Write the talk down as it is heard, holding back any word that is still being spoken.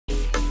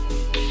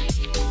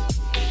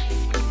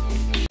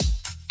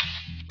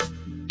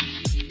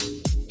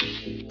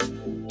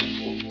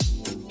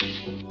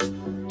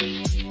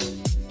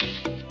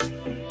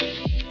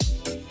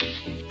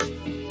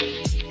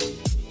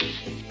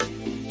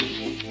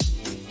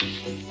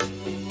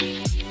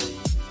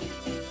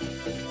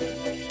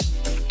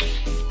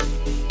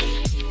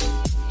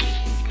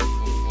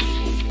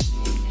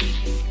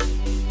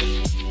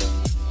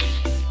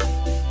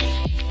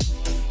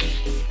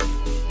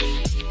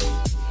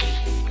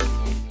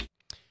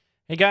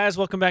Hey guys,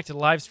 welcome back to the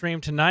live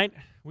stream tonight.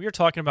 We are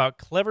talking about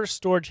clever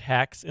storage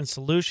hacks and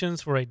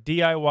solutions for a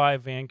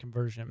DIY van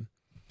conversion.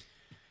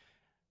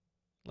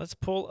 Let's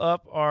pull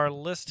up our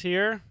list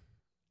here.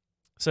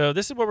 So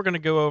this is what we're going to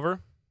go over.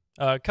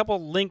 A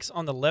couple links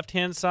on the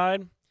left-hand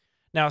side.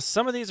 Now,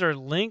 some of these are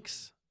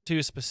links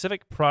to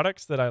specific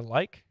products that I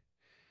like.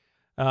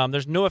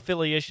 There's no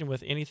affiliation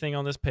with anything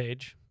on this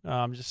page.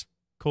 Just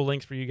cool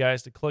links for you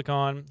guys to click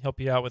on,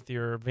 help you out with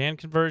your van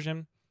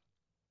conversion.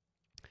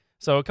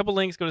 So a couple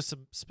links go to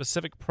some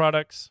specific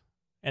products,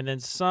 and then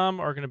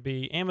some are going to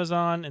be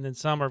Amazon, and then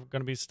some are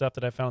going to be stuff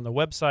that I found on the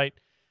website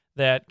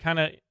that kind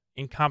of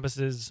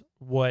encompasses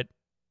what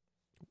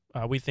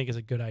we think is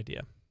a good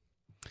idea.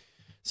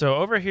 So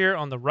over here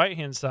on the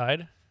right-hand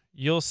side,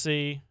 you'll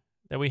see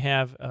that we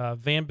have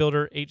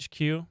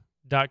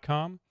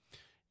vanbuilderhq.com.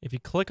 If you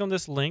click on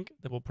this link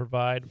that we'll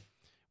provide,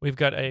 we've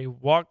got a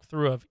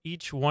walkthrough of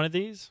each one of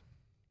these.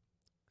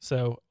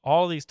 So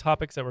all of these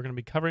topics that we're going to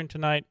be covering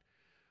tonight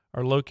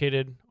are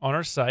located on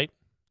our site,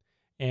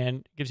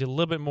 and gives you a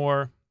little bit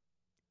more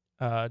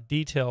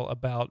detail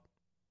about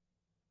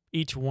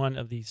each one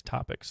of these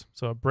topics.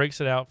 So it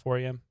breaks it out for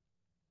you.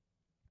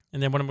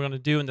 And then what I'm going to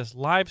do in this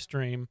live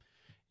stream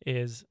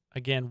is,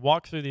 again,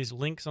 walk through these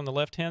links on the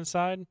left-hand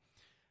side.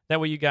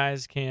 That way you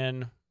guys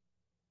can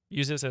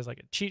use this as like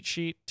a cheat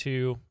sheet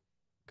to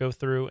go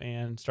through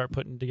and start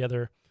putting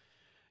together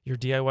your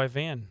DIY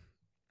van.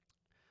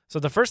 So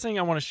the first thing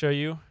I want to show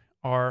you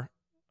are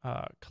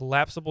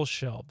collapsible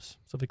shelves.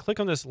 So if we click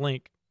on this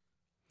link,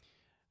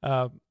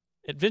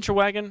 Adventure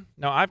Wagon.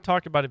 Now I've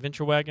talked about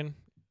Adventure Wagon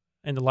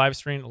in the live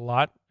stream a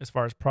lot as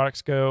far as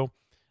products go.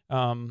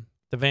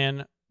 The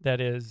van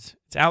it's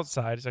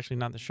outside. It's actually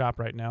not in the shop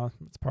right now.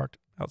 It's parked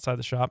outside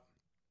the shop.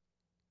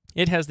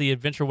 It has the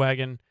Adventure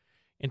Wagon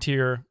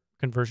interior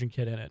conversion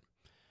kit in it.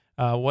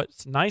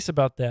 What's nice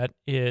about that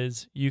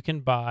is you can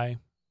buy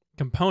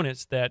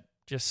components that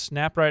just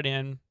snap right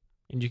in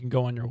and you can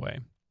go on your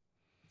way.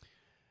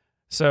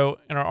 So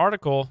in our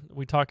article,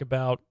 we talk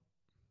about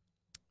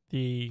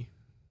the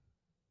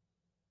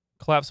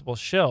collapsible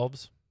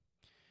shelves,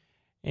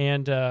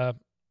 and if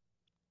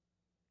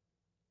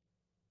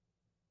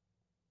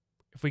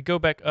we go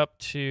back up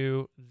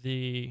to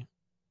the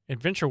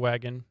Adventure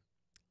Wagon,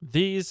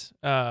 these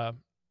are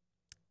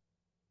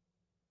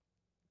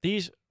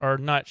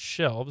not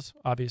shelves,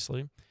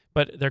 obviously,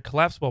 but they're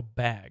collapsible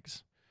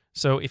bags.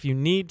 So if you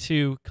need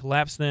to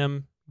collapse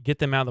them, get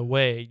them out of the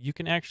way, you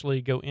can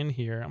actually go in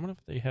here. I wonder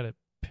if they had a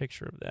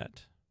picture of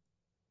that.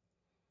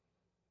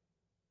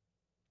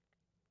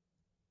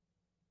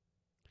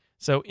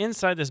 So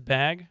inside this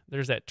bag,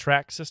 there's that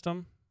track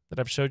system that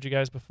I've showed you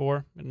guys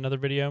before in another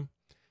video.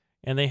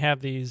 And they have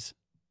these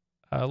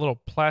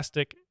little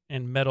plastic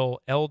and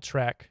metal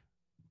L-track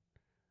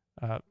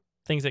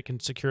things that can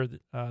secure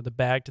the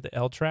bag to the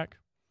L-track.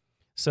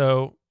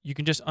 So you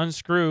can just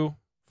unscrew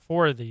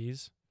 4 of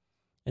these,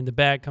 and the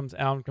bag comes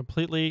out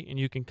completely, and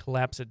you can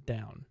collapse it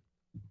down.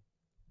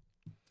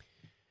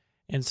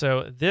 And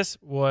so this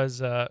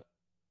was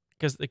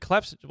because the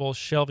collapsible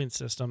shelving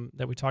system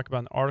that we talk about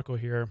in the article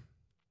here,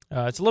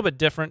 it's a little bit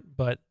different,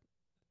 but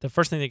the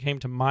first thing that came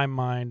to my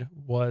mind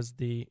was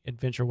the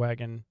Adventure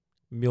Wagon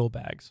mule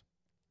bags.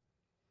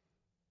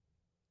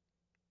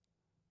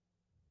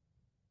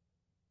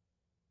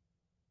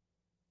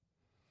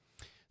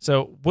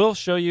 So we'll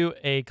show you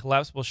a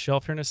collapsible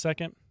shelf here in a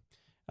second.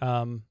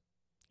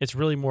 It's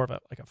really more of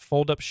like a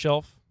fold-up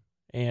shelf,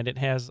 and it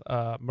has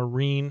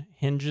marine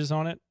hinges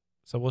on it.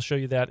 So we'll show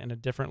you that in a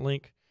different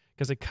link,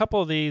 because a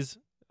couple of these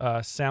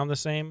sound the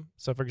same.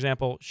 So for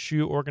example,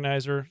 shoe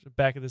organizer,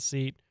 back of the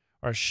seat,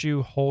 or a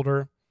shoe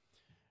holder.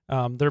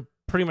 They're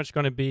pretty much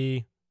going to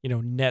be,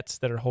 nets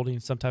that are holding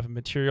some type of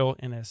material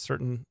in a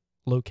certain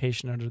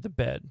location under the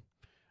bed.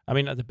 I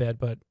mean, not the bed,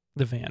 but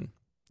the van.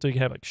 So you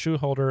can have like shoe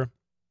holder,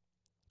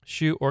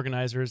 shoe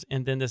organizers,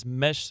 and then this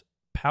mesh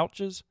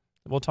pouches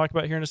that we'll talk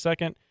about here in a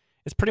second.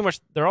 It's pretty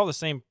much, they're all the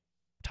same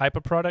type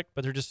of product,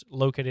 but they're just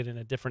located in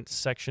a different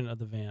section of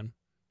the van.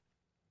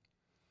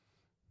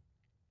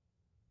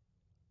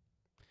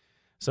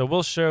 So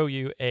we'll show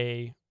you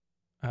a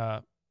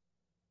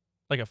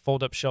like a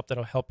fold-up shelf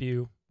that'll help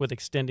you with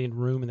extending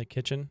room in the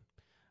kitchen.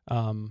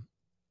 I'll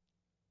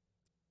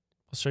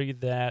show you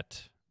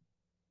that.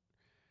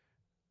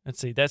 Let's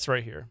see, that's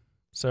right here.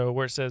 So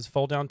where it says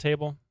fold-down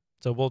table.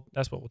 So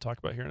that's what we'll talk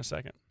about here in a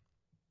second.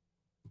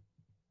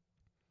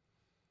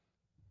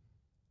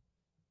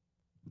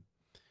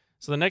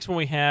 So the next one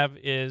we have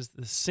is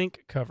the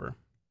sink cover.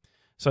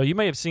 So you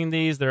may have seen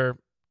these. They're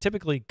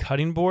typically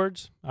cutting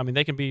boards. I mean,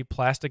 they can be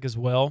plastic as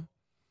well.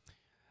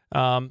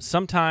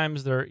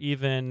 Sometimes they're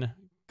even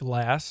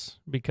glass,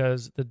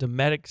 because the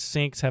Dometic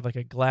sinks have like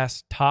a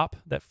glass top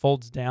that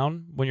folds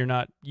down when you're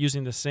not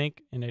using the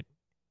sink, and it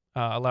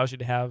allows you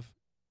to have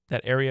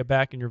that area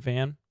back in your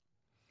van.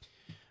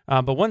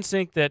 But one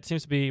sink that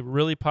seems to be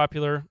really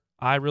popular,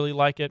 I really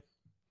like it.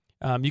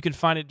 You can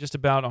find it just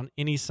about on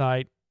any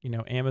site,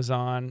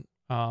 Amazon.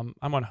 I'm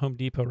on Home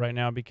Depot right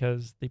now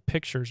because the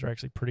pictures are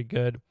actually pretty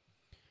good.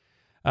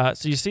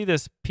 So you see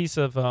this piece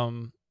of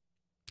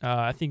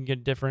I think you can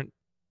get different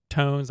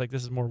tones. Like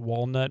this is more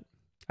walnut.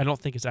 I don't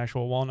think it's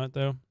actual walnut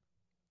though.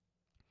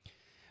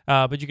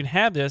 But you can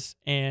have this,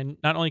 and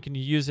not only can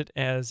you use it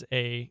as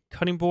a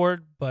cutting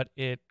board, but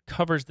it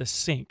covers the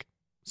sink.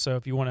 So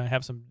if you want to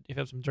have if you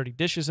have some dirty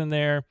dishes in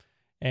there,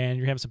 and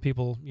you're having some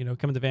people,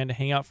 come in the van to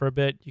hang out for a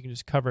bit, you can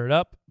just cover it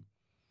up.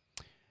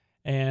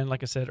 And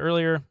like I said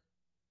earlier,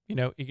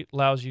 it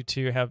allows you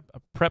to have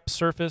a prep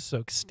surface, so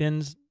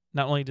extends.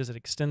 Not only does it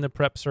extend the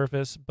prep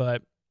surface,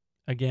 but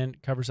again,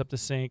 covers up the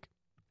sink.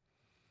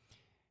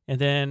 And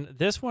then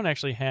this one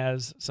actually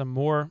has some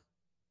more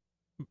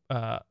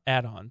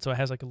add-on. So it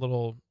has like a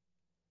little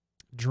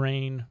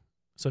drain.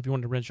 So if you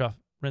want to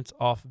rinse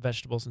off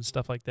vegetables and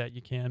stuff like that,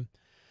 you can.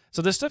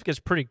 So this stuff gets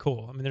pretty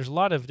cool. I mean, there's a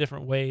lot of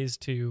different ways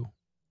to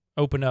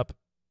open up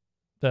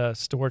the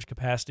storage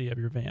capacity of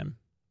your van.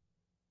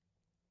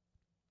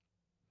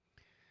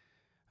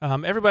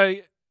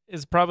 Everybody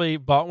has probably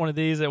bought one of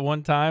these at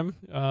one time.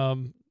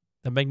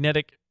 The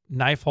magnetic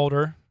knife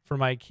holder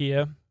from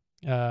IKEA.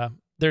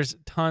 There's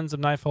tons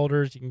of knife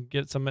holders. You can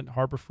get some at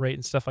Harbor Freight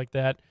and stuff like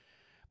that.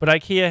 But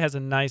IKEA has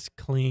a nice,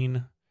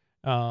 clean,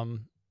 I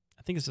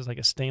think this is like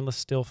a stainless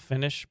steel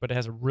finish, but it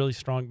has a really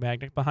strong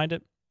magnet behind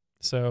it.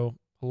 So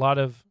a lot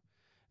of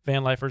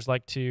van lifers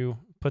like to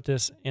put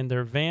this in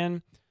their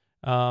van.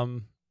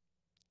 I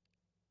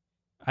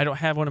don't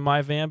have one in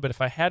my van, but if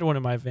I had one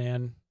in my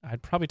van,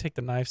 I'd probably take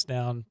the knives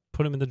down,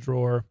 put them in the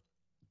drawer,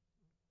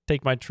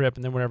 take my trip,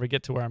 and then whenever I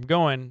get to where I'm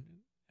going,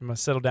 I'm going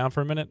to settle down for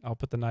a minute, I'll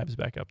put the knives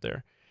back up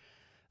there.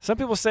 Some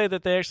people say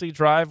that they actually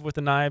drive with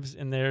the knives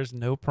in theirs,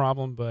 no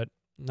problem, but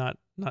not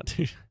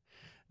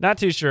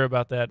too sure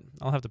about that.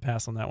 I'll have to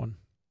pass on that one.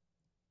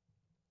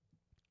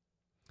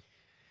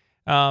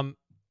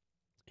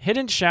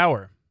 Hidden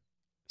shower.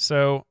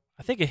 So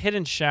I think a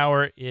hidden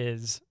shower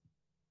is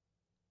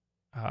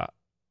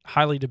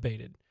highly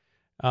debated.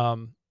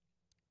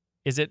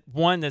 Is it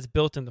one that's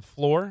built in the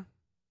floor?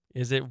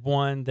 Is it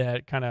one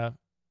that kind of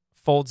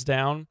folds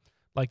down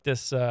like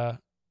this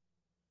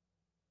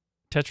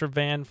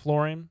Tetravan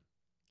flooring?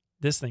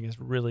 This thing is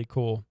really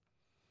cool.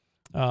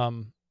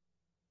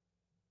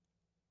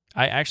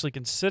 I actually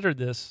considered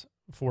this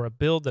for a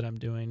build that I'm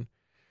doing,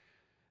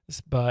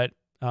 but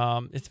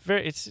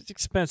it's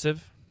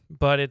expensive,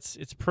 but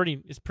it's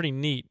pretty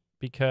neat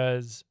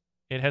because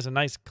it has a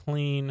nice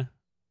clean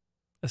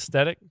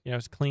aesthetic.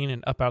 It's clean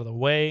and up out of the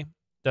way.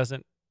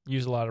 Doesn't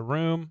use a lot of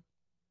room.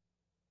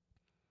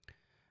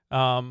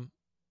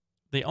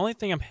 The only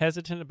thing I'm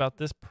hesitant about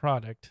this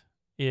product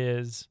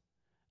is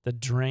the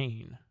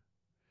drain.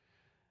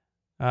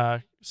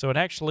 So it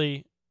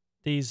actually,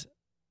 these,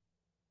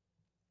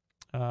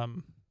 I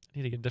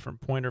need to get a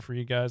different pointer for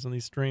you guys on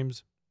these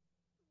streams.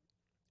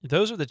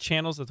 Those are the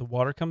channels that the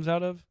water comes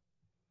out of,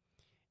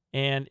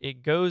 and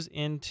it goes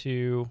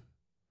into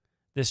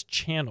this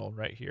channel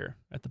right here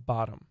at the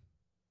bottom.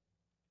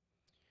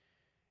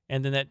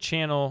 And then that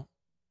channel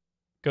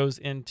goes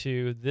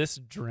into this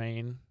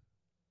drain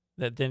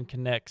that then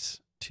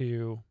connects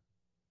to,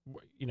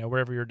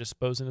 wherever you're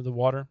disposing of the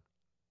water.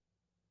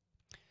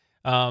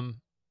 But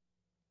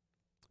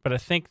I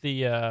think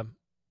the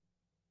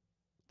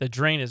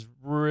drain is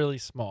really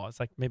small. It's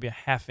like maybe a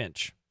 1/2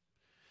 inch.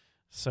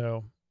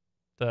 So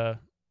the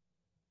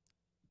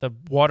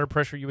water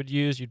pressure you would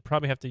use, you'd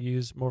probably have to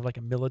use more of like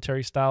a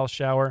military style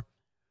shower.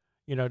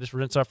 Just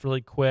rinse off really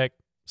quick,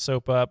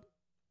 soap up,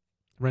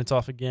 rinse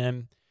off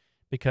again.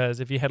 Because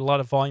if you had a lot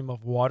of volume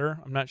of water,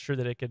 I'm not sure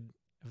that it could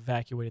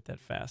evacuate it that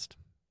fast.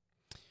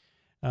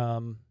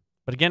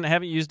 But again, I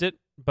haven't used it,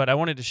 but I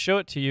wanted to show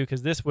it to you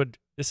because this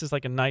is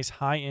like a nice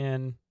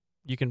high-end,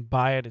 you can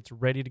buy it, it's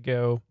ready to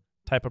go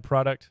type of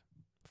product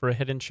for a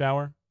hidden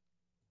shower.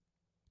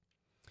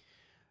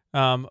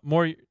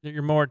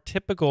 Your more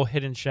typical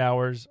hidden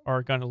showers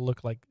are going to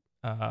look like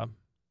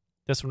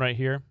this one right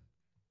here.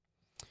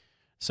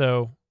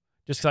 So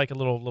just like a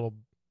little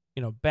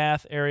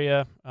bath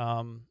area.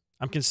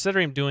 I'm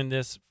considering doing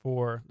this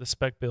for the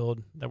spec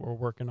build that we're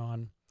working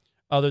on,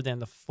 other than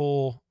the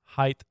full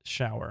height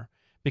shower,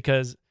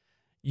 because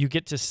you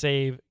get to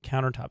save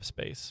countertop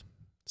space.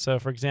 So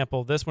for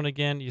example, this one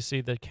again, you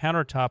see the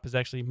countertop is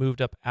actually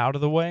moved up out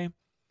of the way.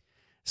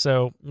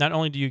 So not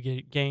only do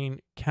you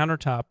gain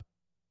countertop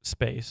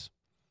space,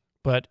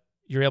 but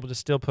you're able to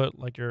still put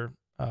like your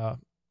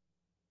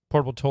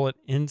portable toilet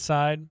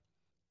inside,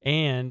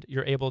 and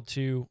you're able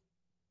to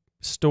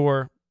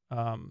store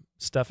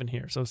stuff in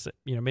here. So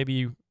maybe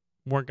you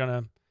weren't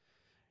gonna,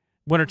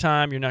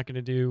 wintertime, you're not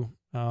gonna do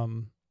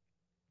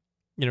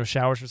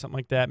showers or something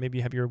like that. Maybe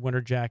you have your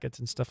winter jackets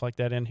and stuff like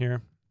that in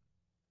here,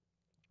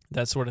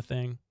 that sort of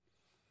thing.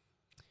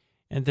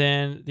 And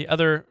then the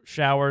other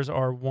showers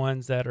are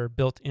ones that are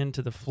built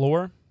into the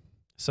floor,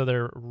 so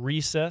they're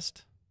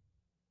recessed.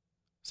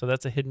 So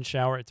that's a hidden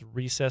shower. It's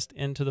recessed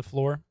into the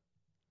floor.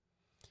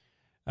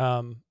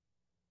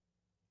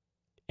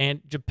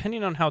 And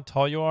depending on how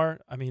tall you are,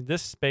 I mean,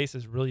 this space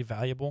is really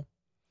valuable.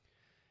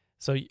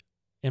 So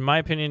in my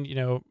opinion,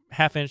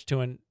 1/2 inch to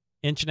 1.5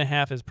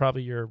 inches is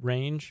probably your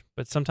range.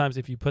 But sometimes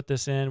if you put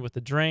this in with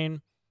the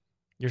drain,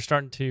 you're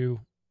starting to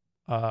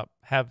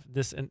have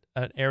this an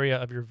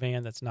area of your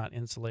van that's not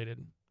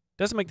insulated.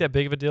 Doesn't make that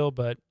big of a deal,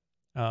 but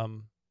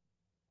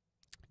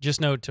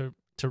just know to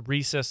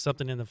recess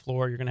something in the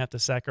floor, you're going to have to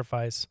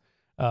sacrifice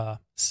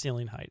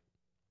ceiling height.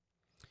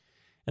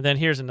 And then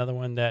here's another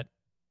one that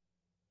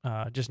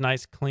just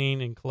nice,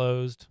 clean, and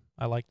closed.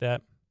 I like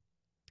that.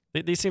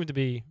 These seem to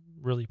be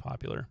really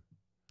popular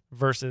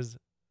versus,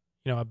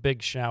 a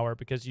big shower,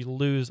 because you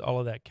lose all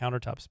of that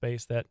countertop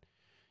space that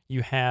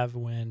you have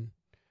when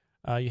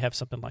you have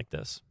something like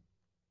this.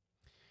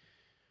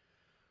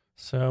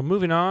 So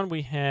moving on,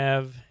 we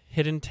have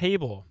hidden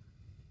table.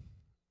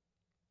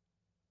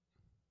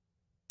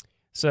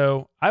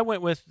 So I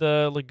went with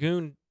the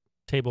Lagoon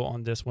table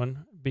on this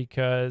one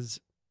because,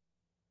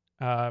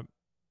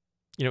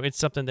 it's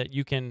something that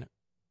you can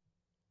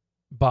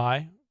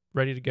buy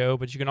ready to go,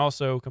 but you can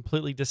also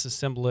completely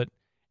disassemble it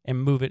and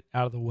move it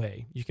out of the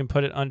way. You can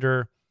put it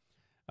under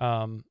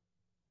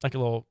like a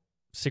little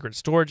secret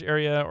storage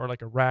area or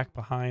like a rack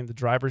behind the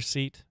driver's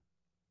seat,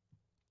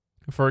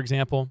 for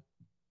example.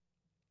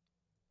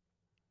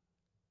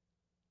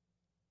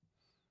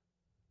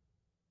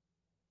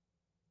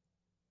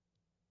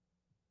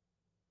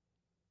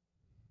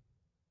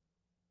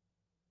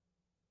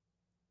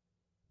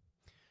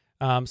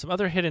 Some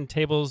other hidden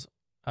tables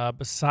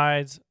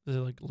besides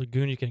the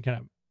Lagoon you can kind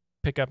of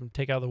pick up and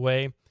take out of the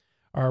way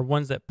are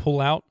ones that pull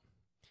out.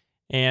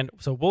 And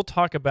so we'll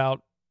talk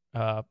about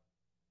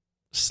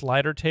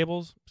slider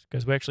tables,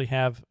 because we actually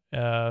have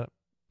a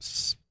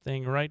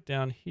thing right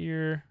down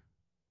here.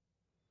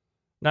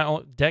 Not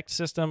only deck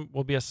system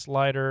will be a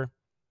slider,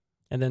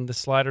 and then the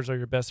sliders are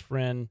your best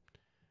friend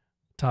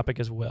topic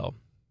as well.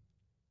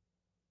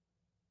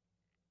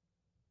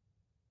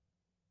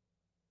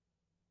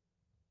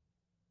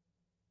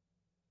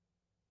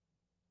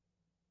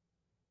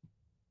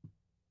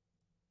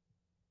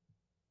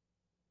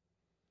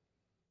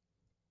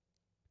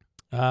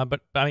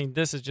 But I mean,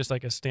 this is just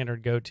like a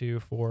standard go-to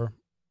for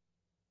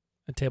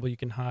a table you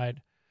can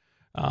hide.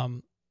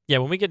 When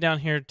we get down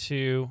here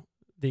to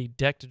the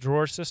decked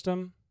drawer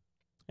system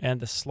and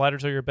the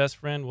sliders are your best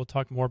friend, we'll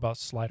talk more about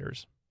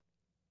sliders.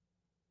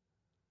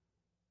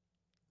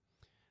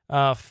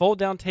 Fold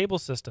down table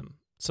system.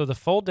 So the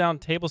fold down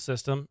table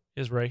system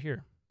is right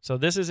here. So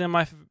this is in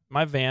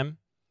my van,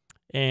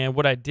 and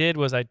what I did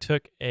was I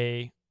took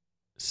a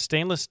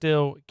stainless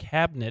steel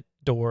cabinet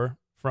door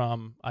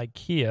from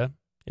IKEA.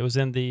 It was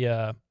in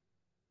the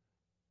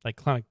like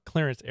kind of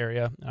clearance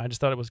area. I just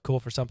thought it was cool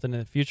for something in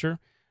the future.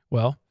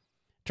 Well,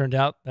 turned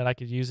out that I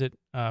could use it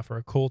for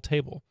a cool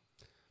table.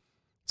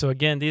 So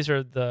again, these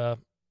are the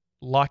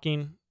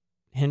locking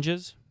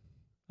hinges.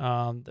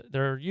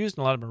 They're used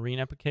in a lot of marine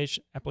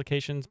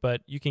applications,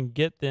 but you can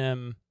get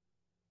them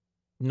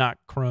not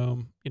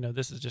chrome.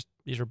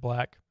 These are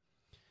black.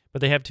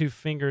 But they have two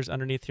fingers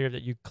underneath here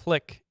that you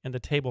click and the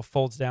table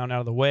folds down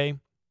out of the way.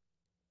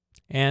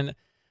 And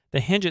the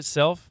hinge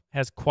itself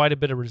has quite a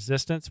bit of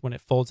resistance when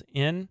it folds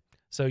in,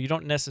 so you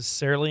don't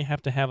necessarily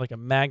have to have like a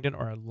magnet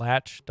or a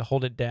latch to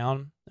hold it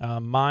down.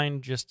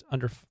 Mine just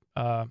under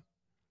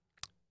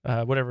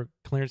whatever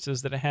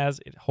clearances that it has,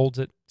 it holds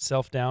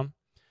itself down.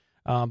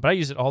 But I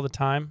use it all the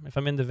time. If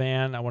I'm in the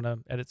van, I want to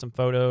edit some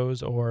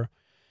photos or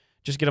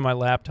just get on my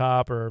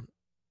laptop, or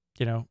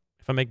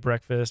if I make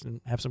breakfast and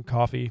have some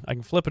coffee, I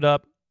can flip it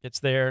up. It's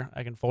there.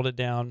 I can fold it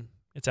down.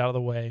 It's out of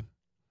the way.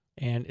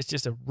 And it's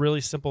just a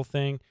really simple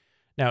thing.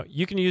 Now,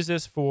 you can use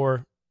this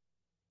for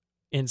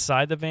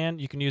inside the van.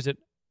 You can use it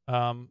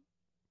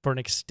for an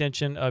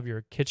extension of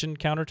your kitchen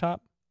countertop.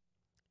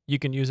 You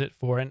can use it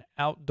for an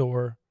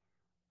outdoor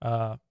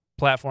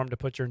platform to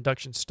put your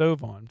induction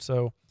stove on.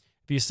 So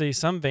if you see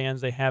some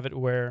vans, they have it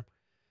where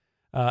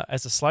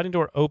as the sliding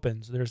door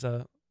opens, there's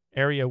a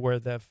area where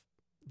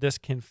this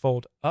can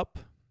fold up,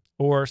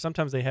 or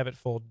sometimes they have it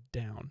fold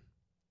down.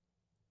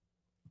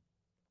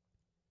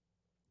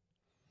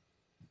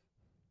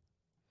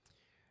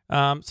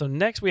 So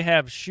next we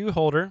have shoe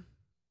holder,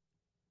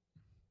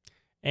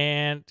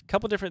 and a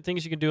couple different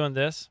things you can do on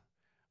this.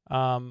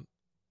 In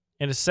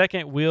a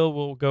second,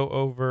 we'll go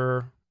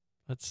over,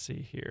 let's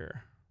see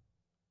here,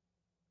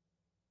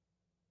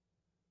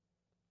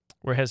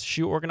 where it has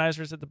shoe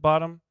organizers at the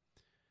bottom.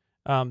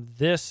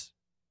 This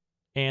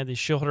and the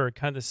shoe holder are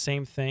kind of the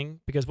same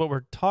thing, because what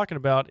we're talking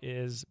about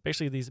is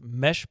basically these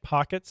mesh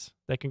pockets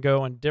that can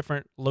go on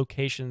different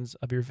locations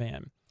of your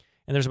van.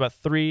 And there's about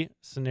 3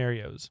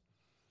 scenarios.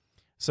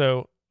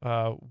 So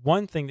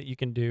one thing that you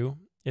can do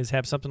is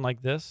have something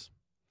like this.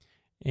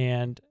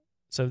 And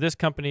so this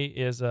company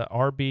is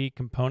RB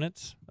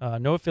Components,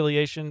 no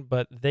affiliation,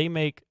 but they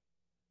make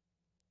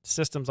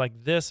systems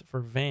like this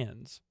for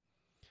vans.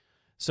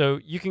 So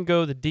you can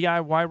go the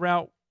DIY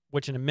route,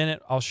 which in a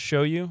minute I'll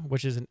show you,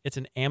 which is it's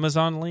an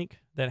Amazon link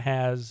that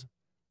has,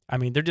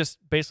 they're just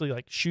basically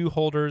like shoe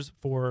holders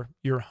for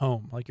your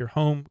home, like your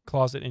home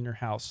closet in your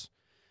house.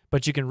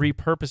 But you can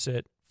repurpose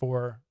it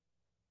for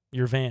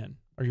your van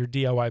or your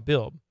DIY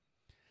build.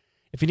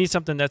 If you need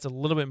something that's a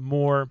little bit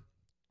more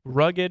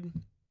rugged,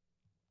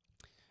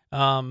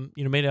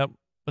 made up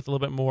with a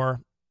little bit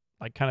more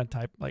like kind of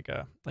type like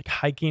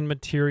hiking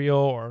material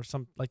or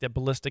some like that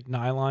ballistic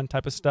nylon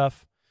type of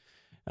stuff,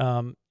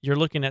 you're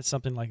looking at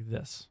something like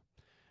this.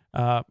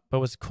 But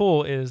what's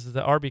cool is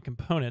the RB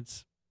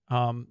components,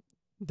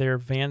 they're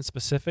van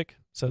specific.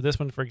 So this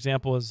one, for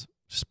example, is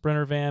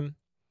Sprinter van,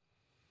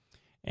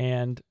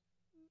 and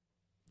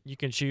you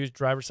can choose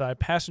driver side,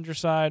 passenger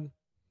side.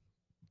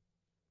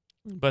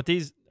 But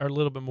these are a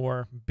little bit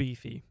more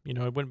beefy. You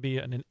know, it wouldn't be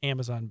an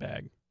Amazon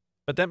bag,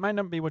 but that might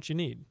not be what you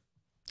need.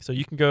 So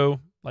you can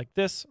go like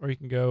this, or you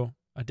can go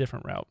a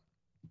different route.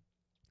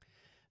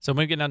 So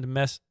when we get down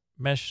to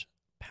mesh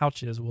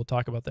pouches, we'll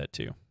talk about that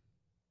too.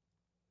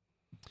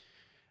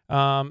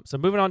 So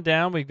moving on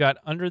down, we've got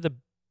under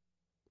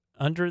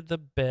the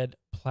bed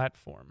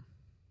platform.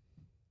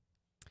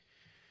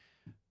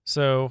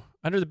 So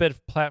under the bed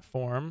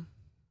platform,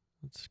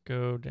 let's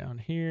go down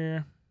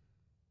here.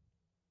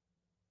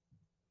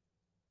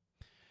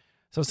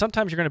 So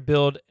sometimes you're going to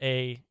build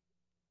a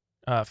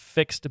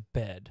fixed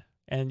bed,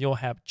 and you'll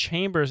have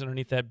chambers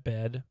underneath that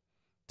bed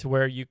to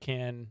where you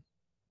can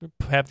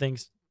have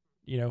things,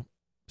 you know,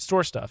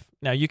 store stuff.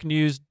 Now you can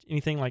use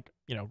anything like,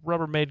 you know,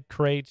 Rubbermaid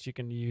crates. You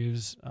can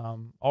use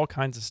all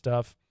kinds of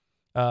stuff.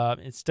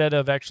 Instead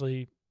of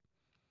actually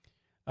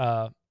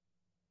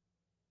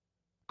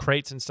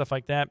crates and stuff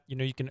like that, you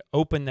know, you can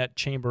open that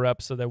chamber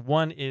up so that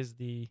one is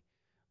the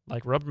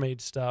like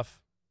Rubbermaid stuff,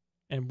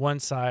 and one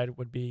side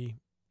would be,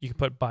 you can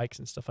put bikes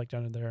and stuff like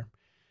that in there.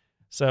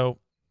 So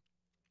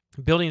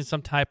building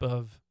some type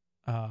of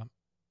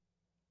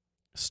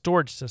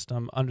storage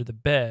system under the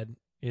bed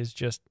is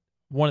just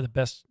one of the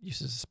best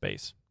uses of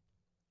space.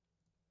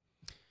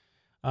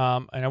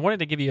 And I wanted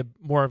to give you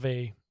more of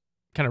a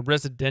kind of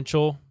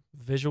residential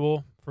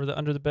visual for the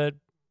under the bed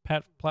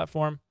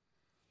platform,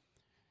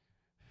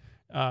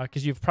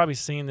 because you've probably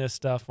seen this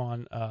stuff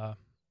on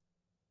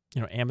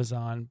you know,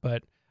 Amazon.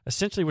 But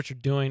essentially what you're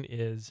doing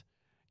is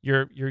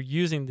you're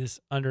using this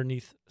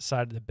underneath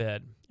side of the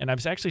bed. And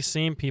I've actually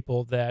seen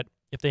people that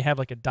if they have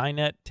like a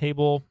dinette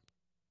table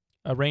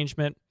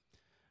arrangement,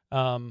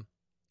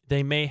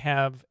 they may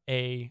have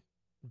a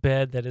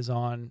bed that is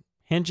on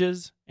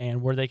hinges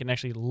and where they can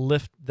actually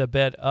lift the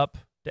bed up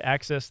to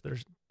access their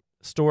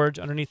storage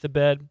underneath the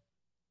bed.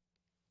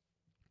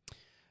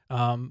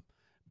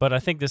 But I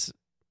think this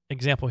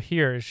example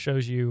here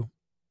shows you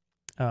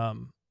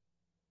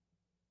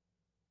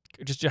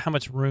just how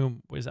much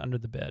room is under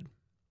the bed.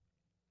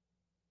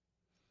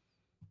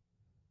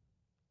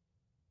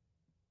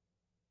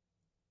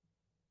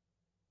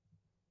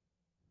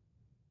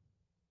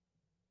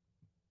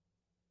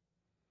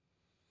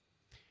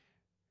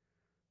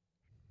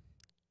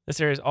 This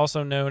area is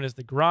also known as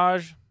the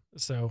garage.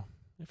 So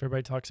if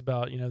everybody talks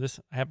about, you know, this,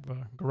 I have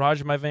a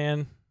garage in my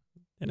van,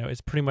 you know,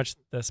 it's pretty much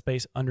the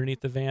space underneath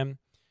the van.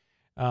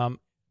 In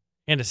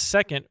a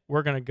second,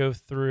 we're going to go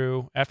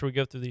through, after we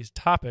go through these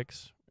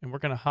topics, and we're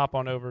going to hop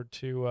on over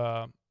to,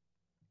 we're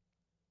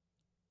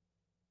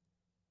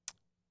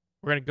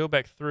going to go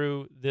back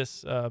through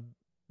this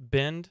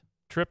Bend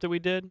trip that we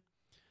did.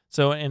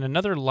 So in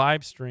another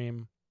live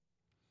stream,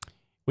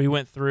 we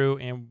went through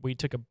and we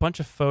took a bunch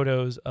of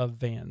photos of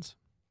vans.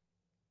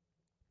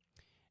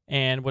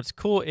 And what's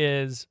cool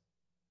is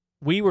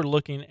we were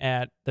looking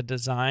at the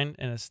design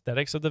and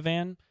aesthetics of the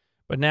van,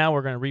 but now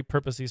we're going to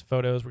repurpose these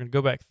photos. We're going to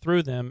go back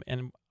through them,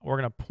 and we're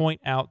going to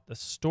point out the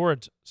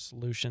storage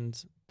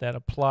solutions that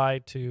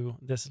apply to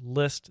this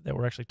list that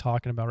we're actually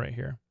talking about right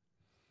here.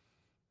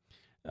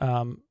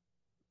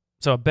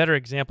 So a better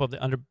example of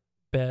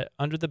the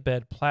under the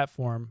bed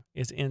platform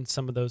is in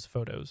some of those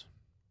photos.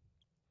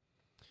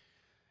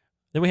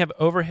 Then we have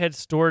overhead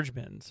storage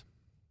bins.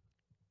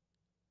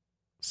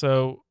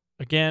 So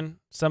again,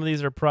 some of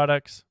these are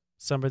products,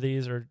 some of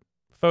these are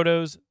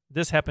photos.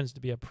 This happens to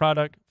be a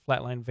product,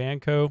 Flatline Van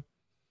Co.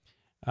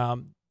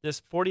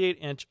 This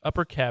 48-inch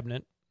upper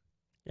cabinet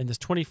and this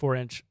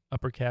 24-inch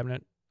upper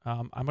cabinet,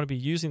 I'm going to be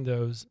using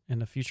those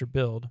in a future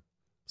build.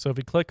 So if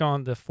we click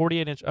on the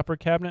 48-inch upper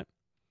cabinet,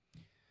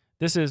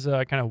 this is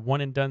a kind of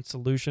one-and-done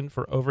solution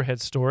for overhead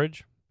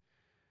storage.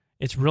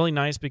 It's really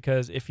nice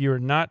because if you're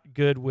not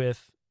good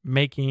with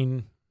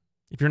making,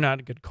 if you're not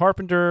a good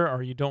carpenter,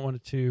 or you don't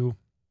want to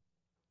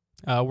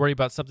worry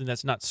about something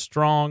that's not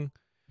strong,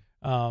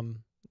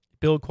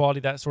 build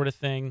quality, that sort of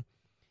thing,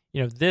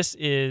 you know, this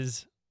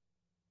is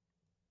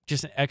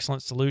just an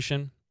excellent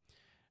solution.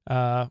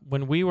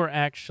 When we were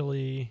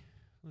actually,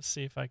 let's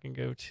see if I can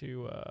go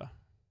to,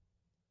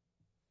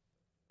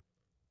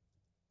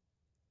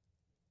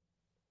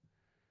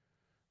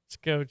 let's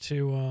go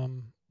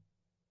to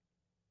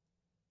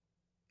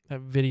that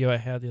video I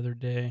had the other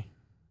day.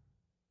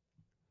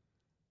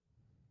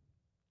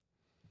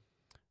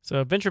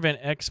 So Venture Van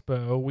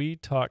Expo, we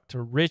talked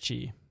to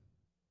Richie,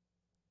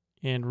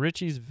 and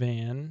Richie's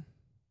van.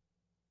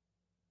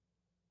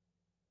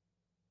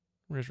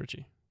 Where's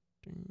Richie?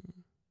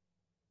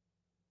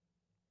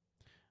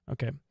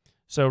 Okay,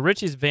 so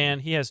Richie's van,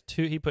 he has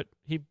two. He put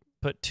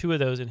two of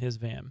those in his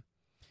van.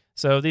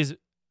 So these,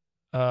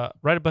 right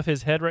above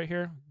his head, right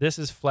here. This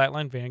is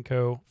Flatline Van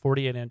Co.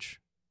 48-inch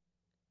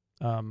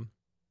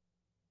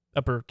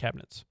upper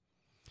cabinets.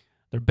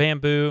 They're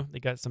bamboo. They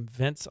got some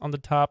vents on the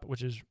top,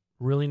 which is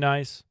really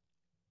nice.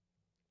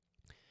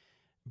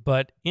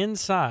 But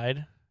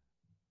inside,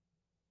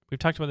 we've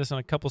talked about this on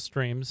a couple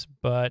streams,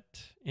 but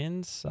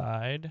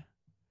inside,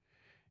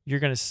 you're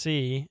going to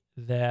see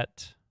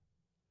that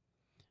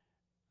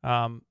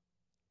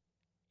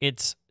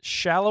it's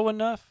shallow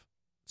enough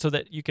so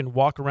that you can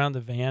walk around the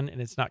van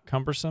and it's not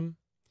cumbersome.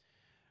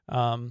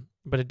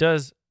 But it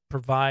does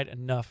provide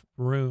enough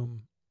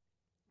room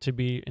to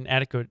be an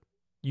adequate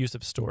use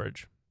of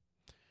storage.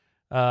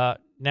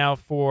 Now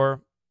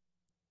for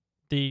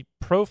the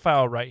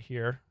profile right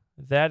here,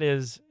 that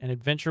is an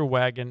adventure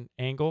wagon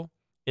angle.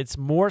 It's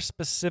more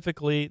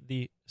specifically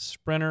the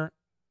Sprinter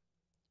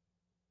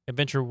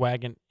adventure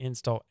wagon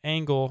install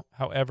angle.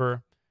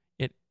 However,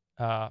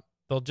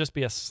 there'll just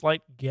be a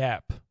slight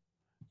gap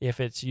if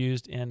it's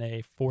used in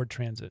a Ford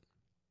Transit.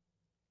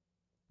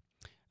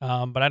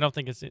 But I don't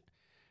think it's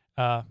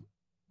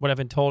what I've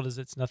been told is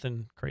it's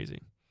nothing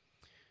crazy.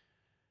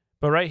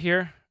 But right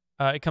here,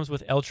 it comes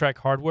with L-Track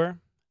hardware.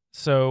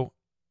 So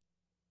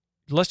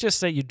let's just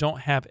say you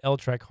don't have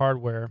L-Track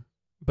hardware,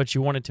 but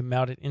you wanted to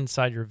mount it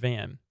inside your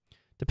van.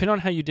 Depending on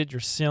how you did your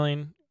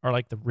ceiling or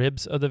like the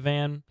ribs of the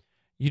van,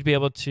 you'd be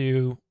able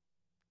to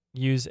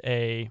use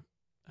a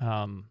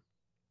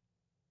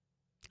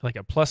like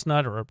a plus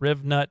nut or a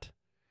riv nut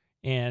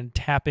and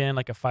tap in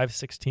like a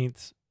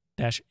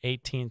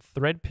 5/16-18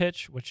 thread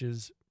pitch, which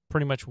is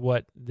pretty much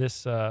what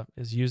this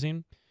is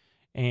using.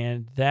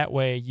 And that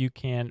way you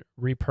can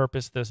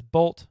repurpose this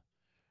bolt,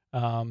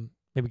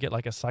 maybe get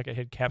like a socket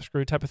head cap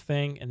screw type of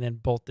thing, and then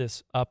bolt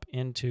this up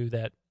into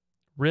that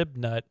rib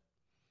nut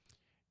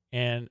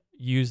and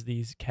use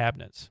these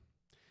cabinets.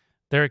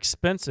 They're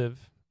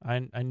expensive, I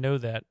know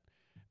that,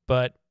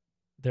 but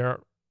they're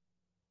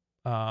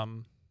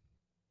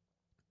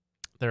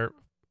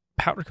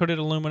powder-coated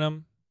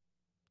aluminum.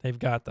 They've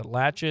got the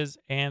latches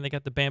and they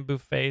got the bamboo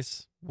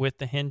face with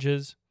the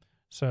hinges.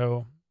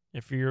 So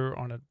if you're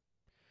on a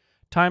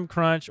time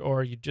crunch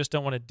or you just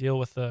don't want to deal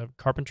with the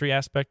carpentry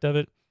aspect of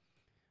it,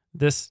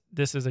 this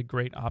is a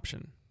great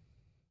option.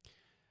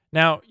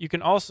 Now, you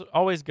can also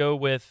always go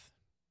with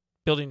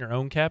building your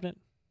own cabinet.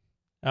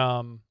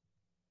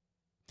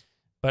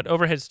 But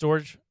overhead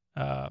storage,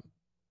 let's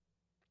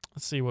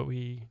see what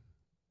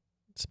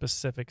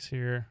specifics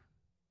here.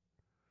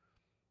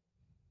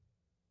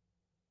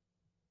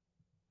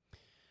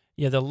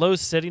 Yeah, the low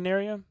sitting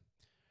area.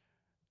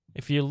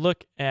 If you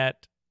look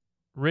at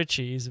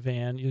Richie's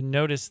van, you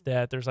notice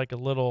that there's like a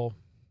little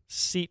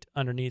seat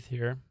underneath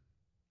here.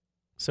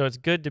 So it's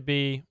good to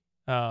be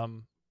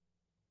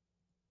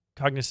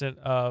cognizant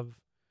of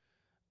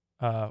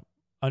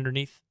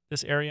underneath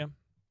this area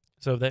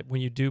so that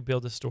when you do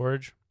build the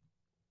storage,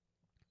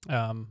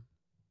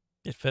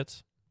 it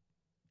fits.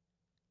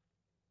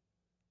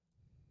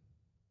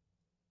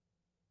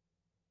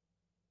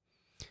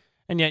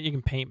 And yet you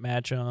can paint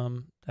match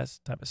them, that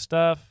type of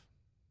stuff.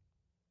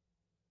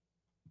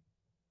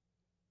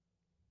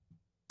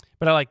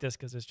 But I like this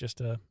because it's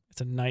just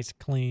it's a nice,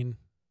 clean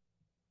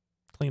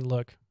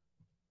look,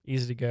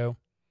 easy to go.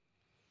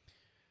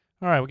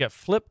 All right, we got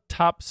flip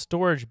top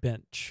storage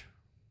bench.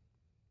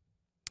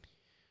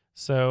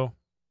 So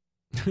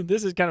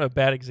this is kind of a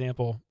bad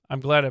example.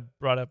 I'm glad I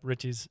brought up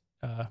Richie's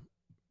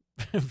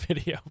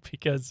video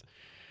because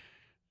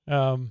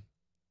the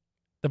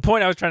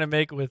point I was trying to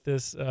make with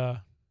this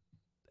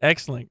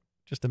excellent,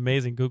 just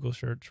amazing Google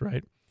search,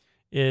 right,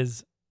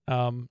 is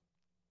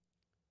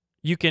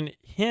you can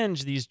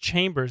hinge these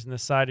chambers in the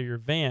side of your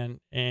van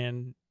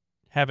and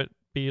have it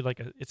be like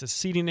it's a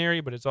seating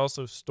area, but it's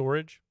also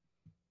storage.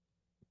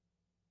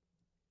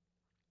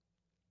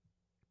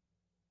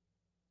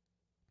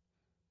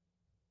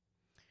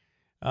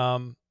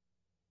 And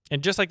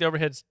just like the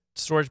overhead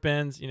storage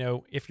bins, you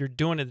know, if you're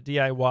doing it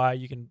DIY,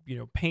 you can, you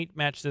know, paint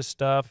match this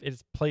stuff.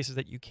 It's places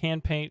that you can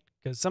paint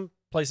because some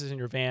places in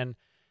your van,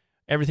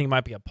 everything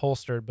might be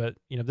upholstered, but,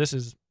 you know, this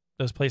is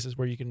those places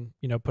where you can,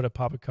 you know, put a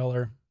pop of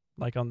color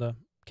like on the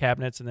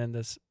cabinets and then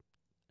this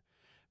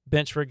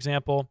bench, for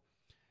example.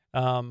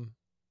 And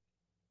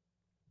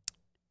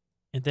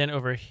then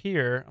over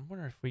here, I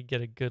wonder if we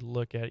get a good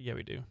look at it. Yeah,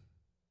 we do.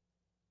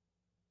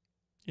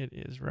 It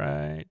is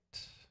right.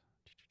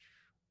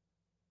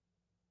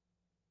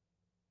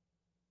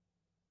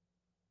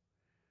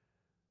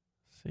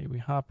 See, we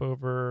hop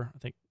over. I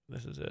think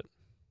this is it.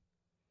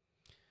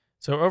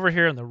 So over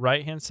here on the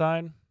right-hand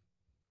side,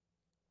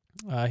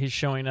 he's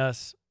showing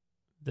us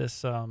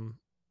this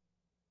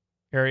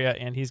area,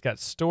 and he's got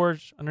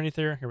storage underneath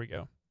there. Here we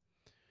go.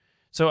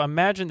 So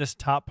imagine this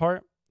top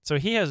part. So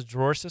he has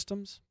drawer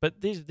systems, but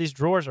these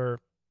drawers are,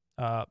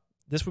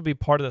 this would be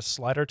part of the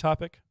slider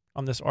topic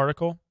on this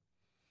article.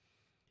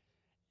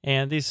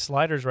 And these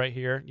sliders right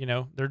here, you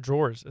know, they're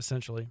drawers,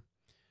 essentially.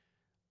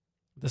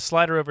 The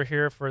slider over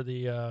here for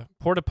the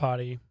porta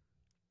potty,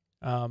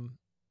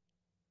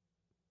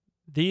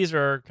 these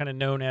are kind of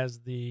known as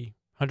the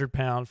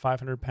 100-pound,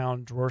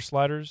 500-pound drawer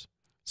sliders.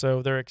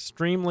 So they're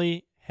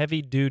extremely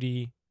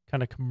heavy-duty,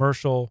 kind of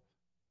commercial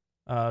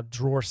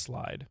drawer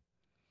slide.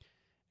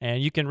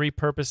 and you can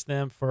repurpose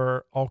them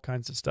for all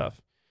kinds of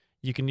stuff.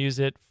 You can use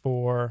it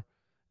for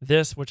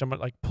this, which I'm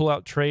gonna like pull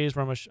out trays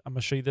where I'm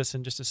gonna show you this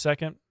in just a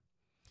second.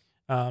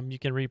 You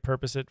can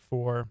repurpose it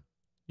for,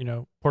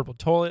 portable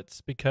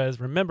toilets, because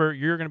remember,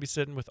 you're going to be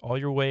sitting with all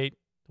your weight,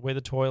 the way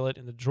the toilet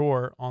and the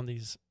drawer on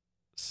these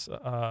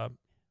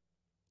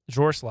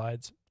drawer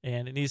slides,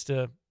 and it needs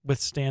to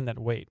withstand that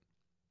weight.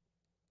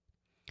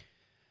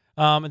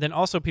 And then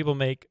also people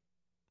make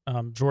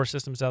drawer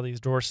systems out of these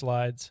drawer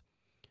slides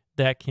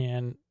that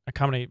can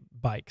accommodate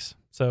bikes.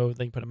 So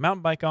they can put a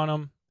mountain bike on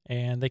them,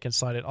 and they can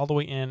slide it all the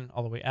way in,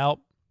 all the way out.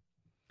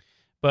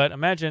 But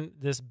imagine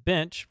this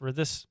bench for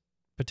this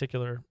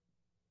particular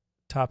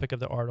topic of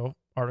the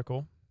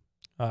article,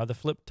 the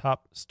flip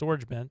top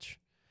storage bench,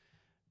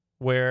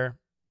 where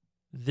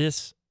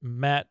this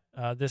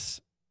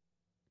this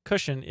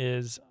cushion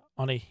is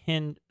on a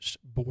hinged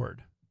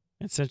board.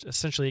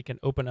 Essentially, it can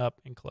open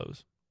up and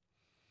close.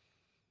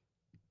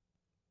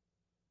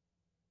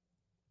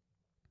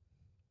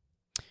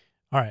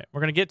 All right,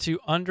 we're going to get to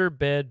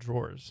underbed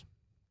drawers.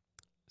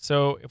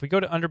 So if we go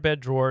to underbed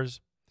drawers,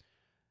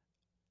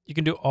 you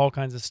can do all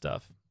kinds of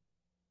stuff.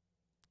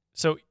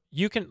 So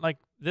you can, like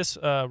this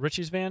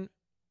Ritchie's van,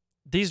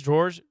 these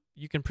drawers,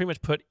 you can pretty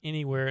much put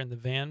anywhere in the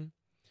van.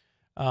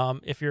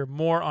 If you're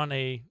more on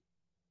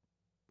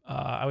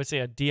I would say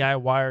a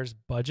DIYer's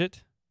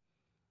budget,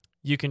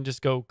 you can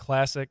just go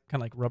classic,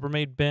 kind of like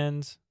Rubbermaid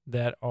bins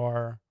that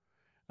are,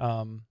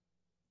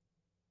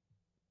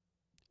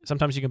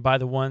 sometimes you can buy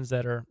the ones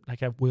that are like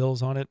have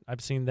wheels on it.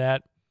 I've seen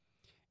that.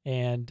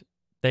 And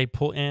they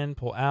pull in,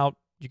 pull out.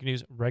 You can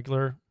use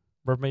regular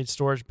Rubbermaid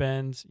storage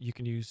bins. You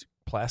can use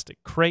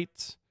plastic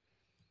crates,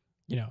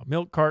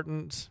 milk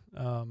cartons,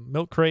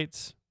 milk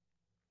crates.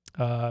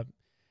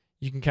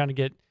 You can kind of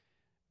get,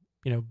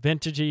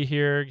 vintagey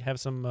here. You have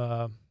some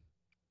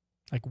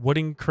like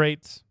wooden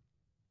crates.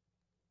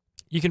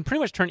 You can pretty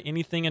much turn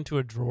anything into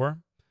a drawer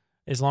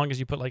as long as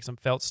you put like some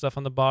felt stuff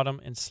on the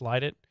bottom and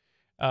slide it.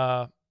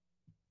 Believe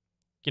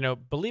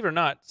it or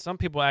not, some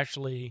people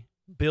actually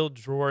build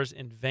drawers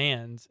in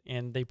vans,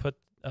 and they put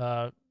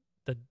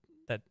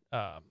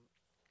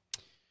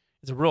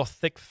it's a real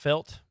thick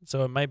felt,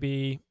 so it might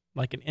be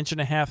like 1.5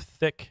 inches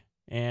thick,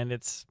 and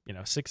it's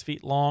 6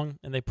 feet long,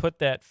 and they put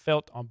that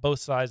felt on both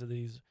sides of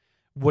these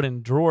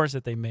wooden drawers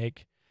that they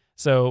make.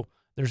 So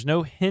there's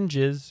no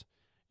hinges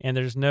and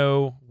there's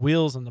no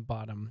wheels on the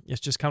bottom. It's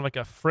just kind of like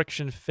a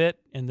friction fit,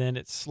 and then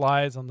it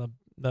slides on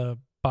the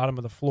bottom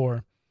of the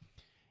floor.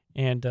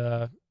 And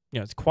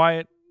it's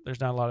quiet. There's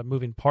not a lot of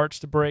moving parts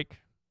to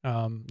break.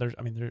 There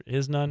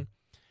is none.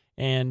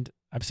 And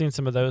I've seen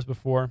some of those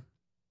before.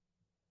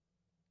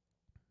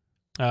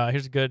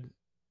 Here's a good,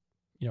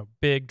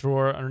 big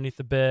drawer underneath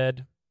the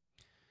bed.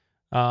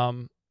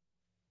 And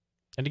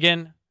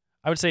again,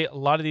 I would say a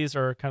lot of these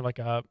are kind of like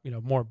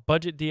more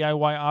budget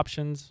DIY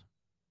options,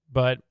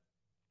 but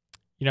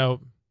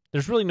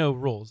there's really no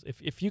rules.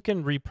 If you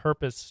can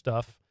repurpose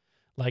stuff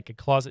like a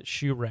closet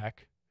shoe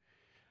rack,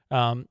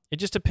 it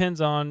just depends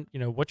on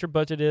what your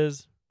budget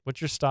is,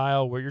 what's your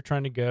style, where you're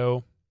trying to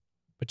go,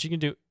 but you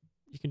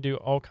can do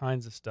all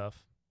kinds of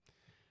stuff.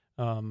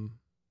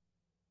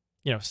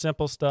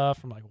 Simple stuff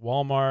from like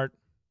Walmart,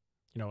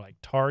 like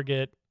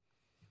Target.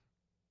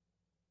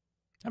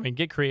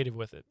 Get creative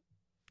with it.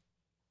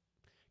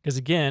 Because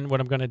again,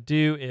 what I'm going to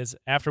do is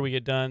after we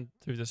get done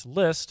through this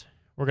list,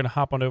 we're going to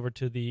hop on over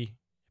to the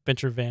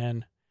Adventure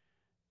Van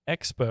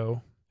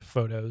Expo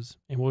photos,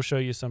 and we'll show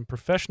you some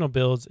professional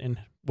builds and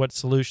what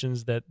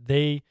solutions that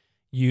they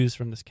use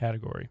from this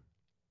category.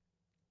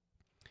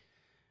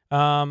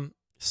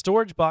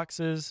 Storage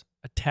boxes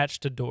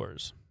attached to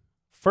doors.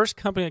 First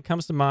company that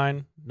comes to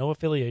mind, no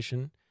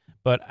affiliation,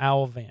 but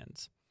Owl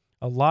Vans.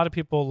 A lot of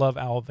people love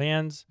Owl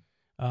Vans.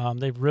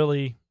 They've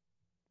really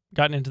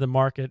gotten into the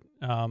market.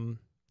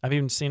 I've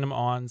even seen them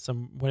on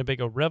some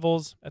Winnebago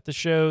Revels at the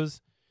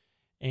shows,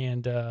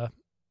 and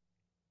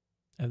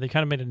they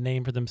kind of made a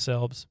name for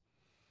themselves.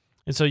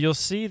 And so you'll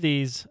see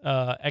these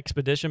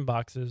expedition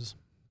boxes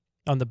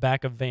on the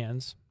back of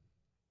vans.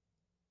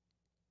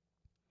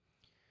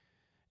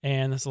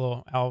 And this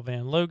little Owl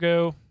Van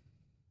logo.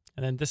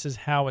 And then this is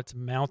how it's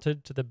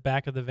mounted to the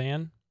back of the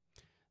van.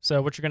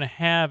 So what you're going to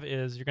have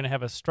is you're going to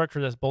have a structure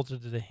that's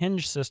bolted to the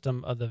hinge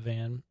system of the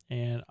van.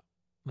 And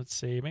let's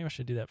see, maybe I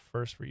should do that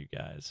first for you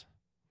guys.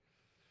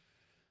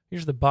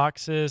 Here's the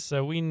boxes.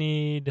 So we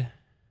need...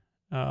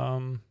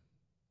 I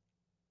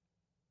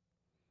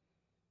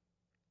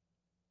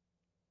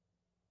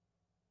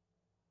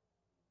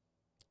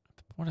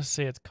want to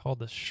say it's called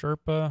the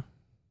Sherpa.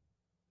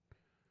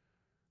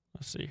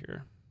 Let's see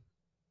here.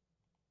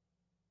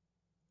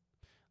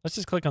 Let's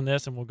just click on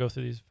this and we'll go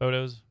through these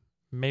photos.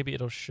 Maybe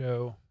it'll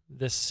show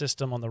this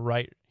system on the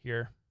right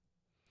here.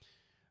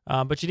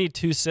 But you need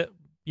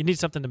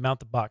something to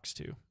mount the box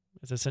to.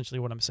 Is essentially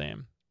what I'm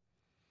saying.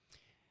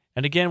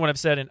 And again, what I've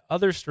said in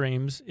other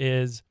streams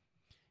is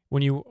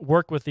when you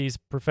work with these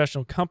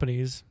professional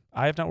companies,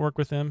 I have not worked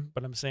with them,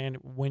 but I'm saying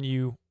when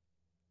you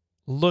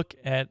look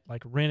at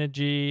like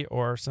Renogy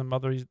or some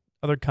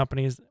other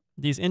companies,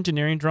 these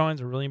engineering drawings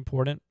are really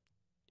important.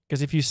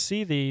 Because if you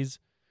see these,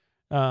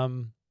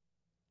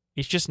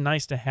 it's just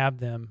nice to have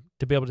them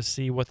to be able to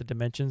see what the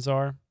dimensions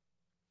are.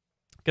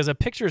 Because a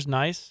picture is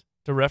nice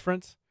to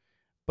reference,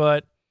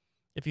 but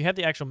if you have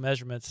the actual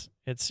measurements,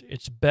 it's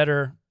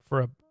better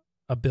for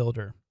a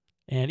builder.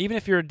 And even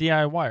if you're a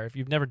DIYer, if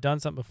you've never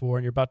done something before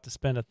and you're about to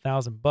spend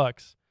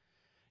 $1,000,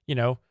 you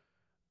know,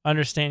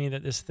 understanding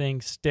that this thing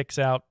sticks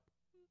out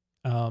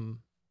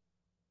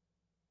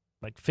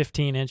like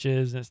 15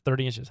 inches and it's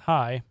 30 inches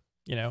high,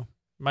 you know,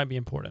 might be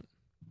important.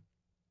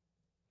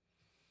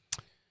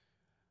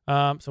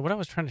 So what I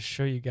was trying to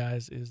show you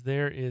guys is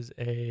there's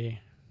a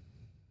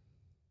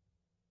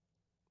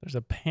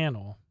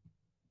panel.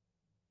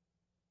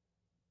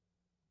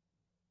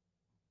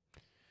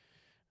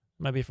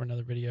 Might be for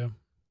another video.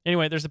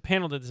 Anyway, there's a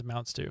panel that this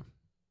mounts to,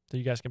 so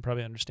you guys can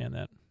probably understand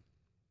that.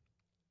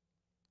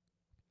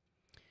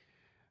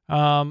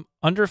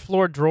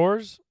 Underfloor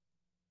drawers.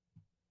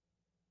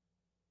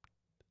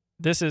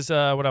 This is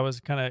what I was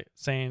kind of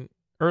saying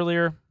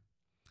earlier.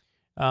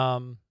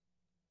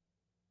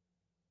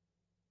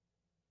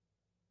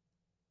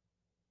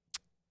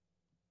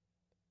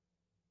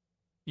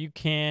 You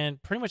can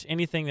pretty much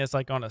anything that's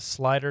like on a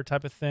slider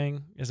type of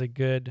thing is a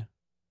good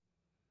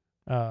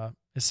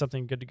is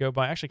something good to go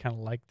by. I actually kind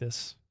of like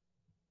this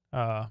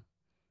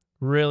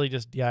really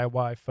just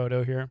DIY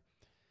photo here,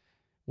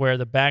 where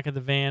the back of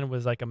the van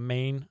was like a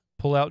main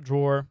pull-out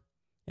drawer,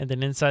 and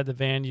then inside the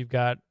van you've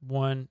got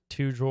 1,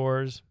 2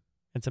 drawers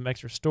and some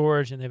extra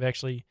storage, and they've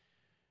actually,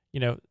 you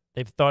know,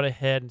 they've thought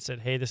ahead and said,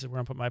 hey, this is where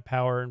I'm putting my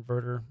power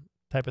inverter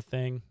type of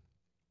thing.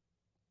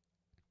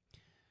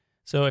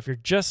 So if you're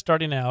just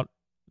starting out,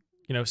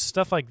 you know,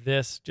 stuff like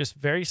this, just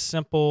very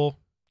simple,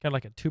 kind of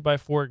like a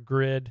 2x4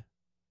 grid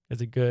is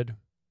a good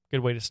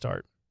way to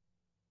start.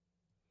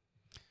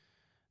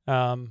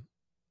 And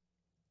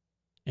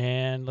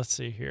let's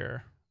see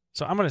here.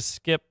 So I'm going to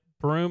skip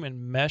broom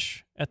and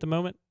mesh at the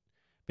moment,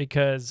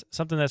 because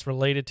something that's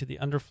related to the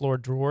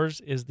underfloor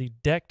drawers is the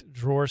decked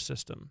drawer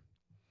system.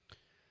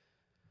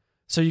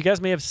 So you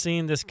guys may have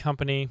seen this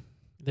company.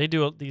 They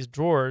do these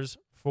drawers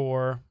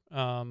for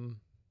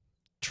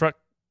truck,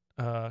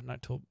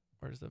 not tool,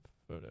 where's the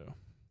photo?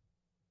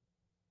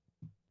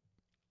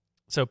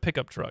 So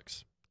pickup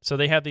trucks. So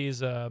they have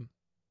these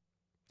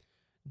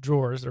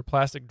drawers. They're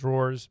plastic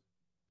drawers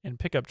in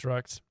pickup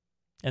trucks,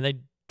 and they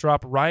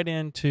drop right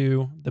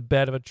into the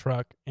bed of a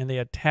truck, and they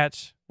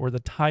attach where the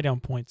tie-down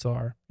points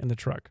are in the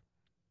truck.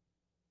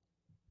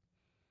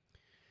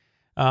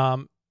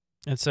 And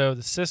so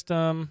the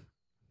system,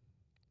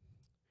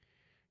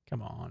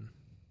 come on.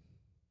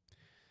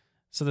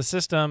 So the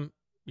system,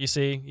 you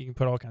see, you can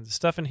put all kinds of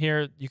stuff in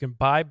here. You can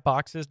buy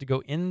boxes to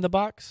go in the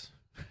box.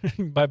 You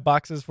can buy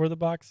boxes for the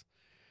box.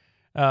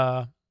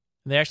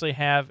 They actually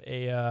have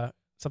a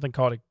something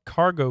called a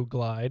cargo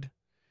glide,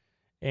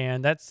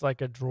 and that's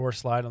like a drawer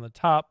slide on the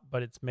top,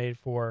 but it's made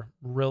for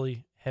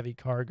really heavy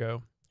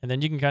cargo. And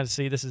then you can kind of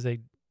see this is a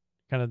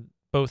kind of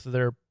both of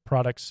their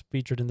products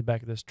featured in the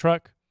back of this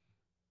truck.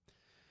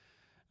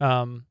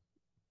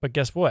 But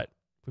guess what?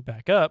 If we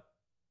back up,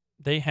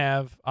 they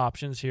have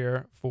options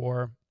here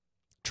for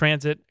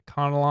Transit,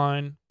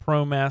 Econoline,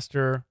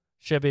 ProMaster,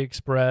 Chevy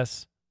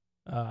Express,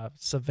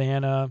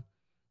 Savannah,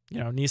 you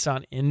know,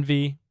 Nissan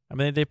Envy. I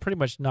mean, they pretty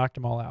much knocked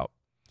them all out.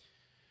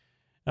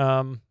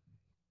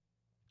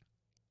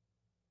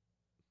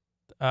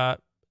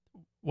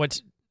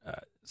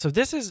 So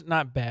this is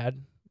not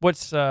bad.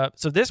 So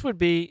this would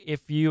be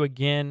if you,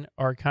 again,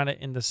 are kind of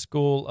in the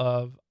school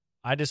of,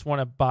 I just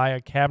want to buy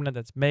a cabinet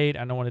that's made,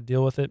 I don't want to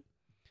deal with it.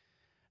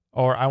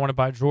 Or I want to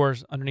buy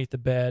drawers underneath the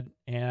bed,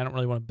 and I don't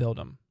really want to build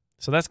them.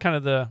 So that's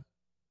kind of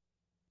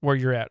where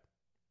you're at,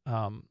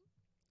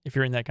 if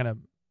you're in that kind of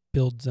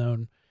build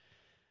zone.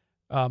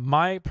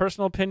 My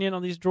personal opinion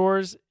on these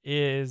drawers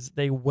is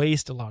they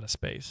waste a lot of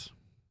space,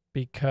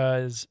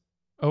 because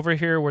over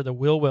here where the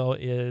wheel well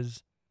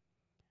is,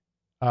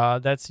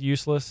 that's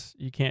useless.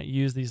 You can't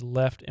use these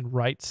left and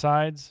right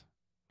sides.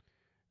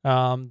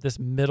 This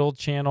middle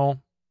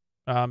channel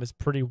is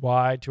pretty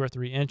wide, 2 or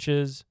 3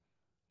 inches.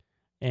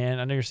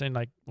 And I know you're saying,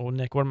 like, well,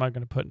 Nick, what am I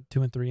going to put in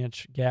 2 and 3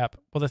 inch gap?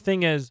 Well, the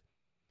thing is,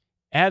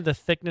 add the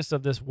thickness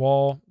of this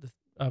wall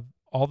of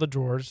all the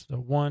drawers, so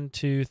 1,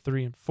 2,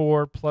 3, and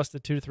 4, plus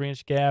the 2 to 3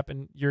 inch gap,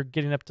 and you're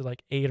getting up to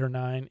like 8 or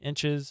 9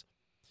 inches.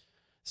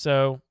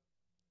 So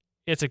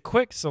it's a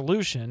quick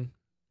solution,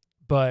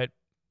 but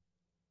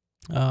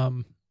I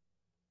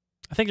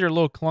think they're a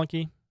little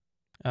clunky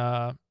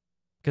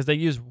because they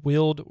use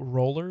wheeled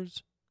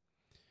rollers.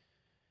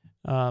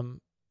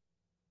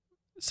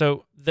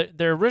 So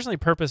they're originally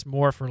purposed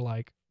more for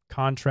like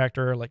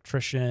contractor,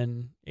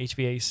 electrician,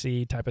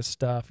 HVAC type of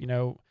stuff, you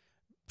know,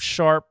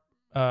 sharp,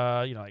 you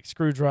know, like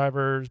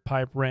screwdrivers,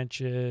 pipe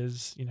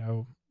wrenches, you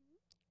know,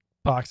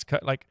 box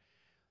cut, like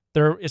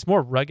it's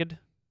more rugged.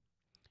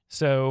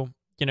 So,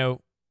 you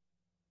know,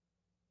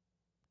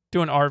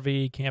 doing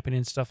RV camping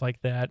and stuff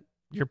like that,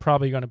 you're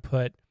probably going to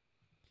put,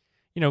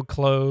 you know,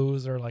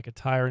 clothes or like a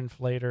tire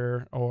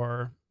inflator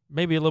or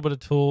maybe a little bit of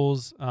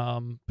tools,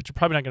 but you're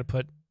probably not going to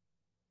put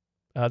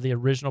the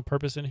original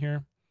purpose in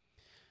here.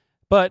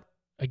 But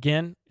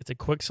again, it's a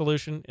quick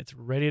solution. It's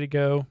ready to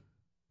go.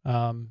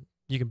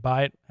 You can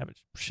buy it, have it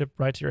shipped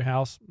right to your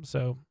house.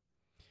 So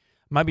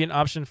it might be an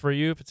option for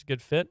you if it's a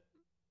good fit.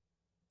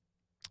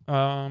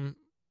 So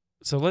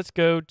let's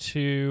go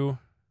to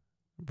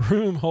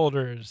broom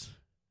holders.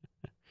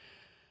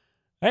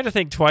 I had to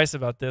think twice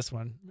about this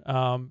one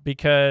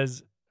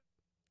because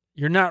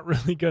you're not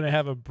really going to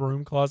have a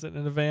broom closet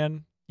in a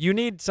van. You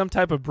need some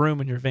type of broom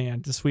in your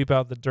van to sweep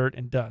out the dirt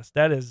and dust.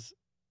 That's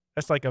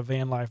like a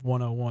van life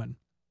 101.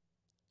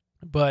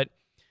 But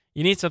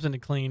you need something to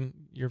clean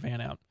your van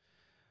out.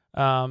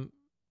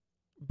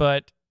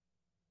 But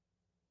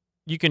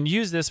you can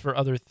use this for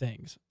other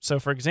things. So,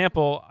 for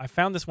example, I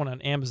found this one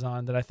on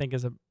Amazon that I think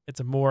it's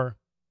a more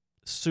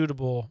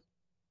suitable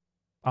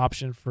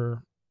option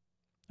for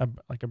a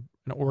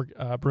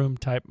broom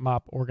type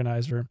mop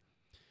organizer,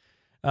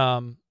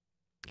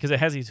 because it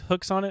has these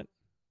hooks on it,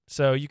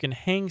 so you can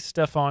hang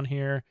stuff on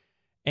here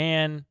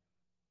and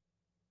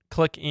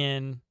click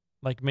in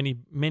like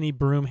mini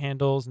broom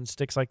handles and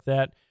sticks like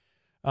that.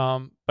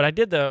 But I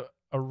did the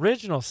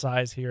original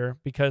size here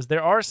because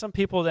there are some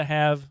people that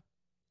have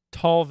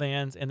tall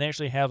vans and they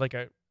actually have like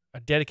a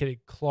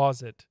dedicated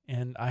closet,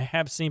 and I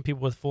have seen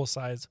people with full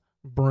size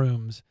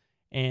brooms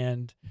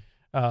and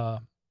I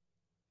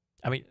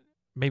mean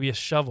maybe a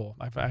shovel.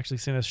 I've actually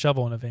seen a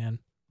shovel in a van.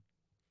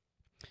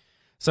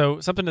 So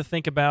something to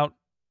think about.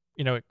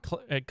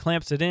 It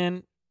clamps it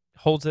in,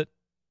 holds it,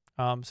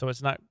 so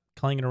it's not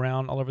clanging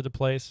around all over the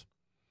place.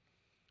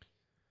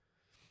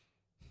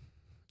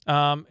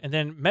 And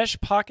then mesh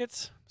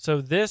pockets. So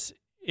this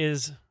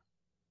is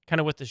kind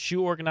of with the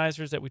shoe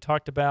organizers that we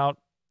talked about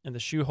and the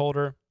shoe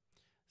holder.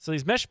 So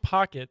these mesh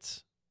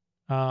pockets,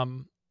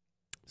 so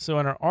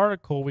in our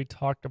article we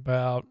talked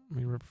about,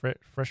 let me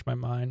refresh my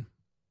mind.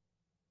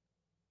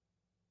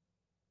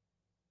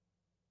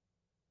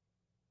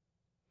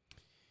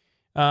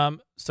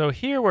 So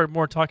here we're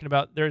more talking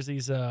about there's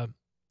these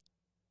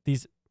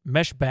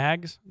mesh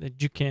bags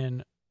that you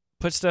can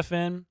put stuff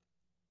in,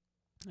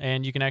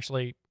 and you can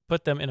actually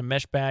put them in a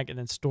mesh bag and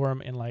then store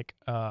them in like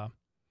a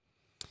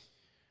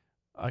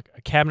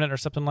cabinet or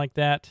something like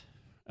that.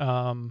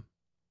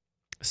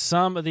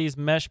 Some of these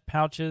mesh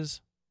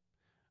pouches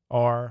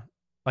are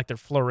like they're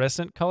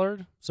fluorescent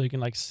colored, so you can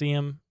like see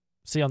on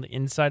the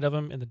inside of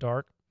them in the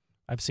dark.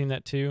 I've seen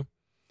that too.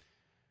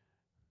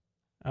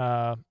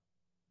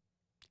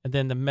 And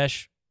then the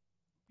mesh,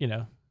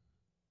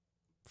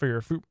 for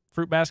your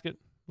fruit basket,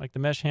 like the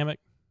mesh hammock.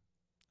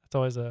 That's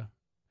always a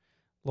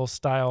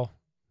little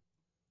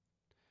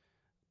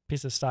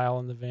piece of style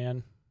in the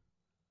van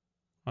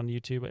on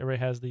YouTube. Everybody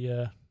has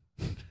the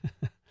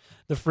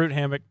the fruit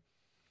hammock.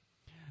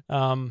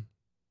 But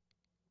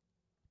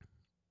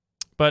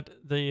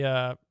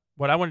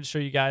what I wanted to show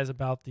you guys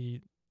about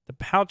the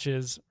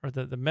pouches, or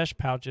the mesh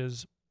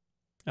pouches,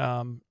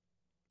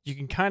 you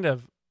can kind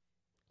of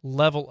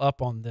level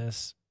up on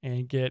this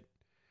and get,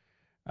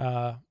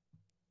 I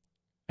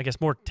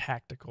guess, more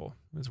tactical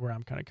is where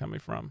I'm kind of coming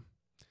from.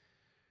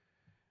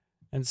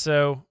 And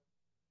so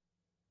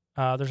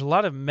there's a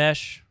lot of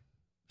mesh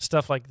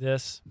stuff like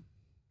this.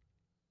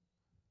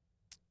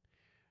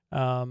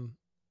 Let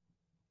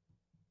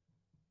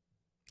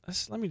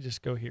me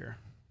just go here,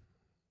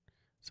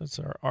 since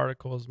our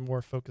article is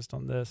more focused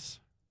on this.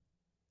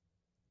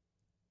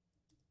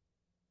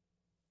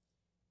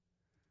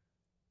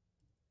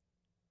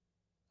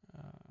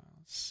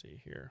 Let's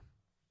see here.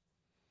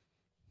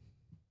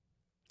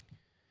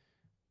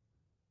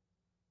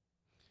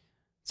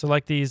 So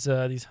like these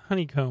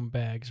honeycomb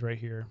bags right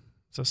here.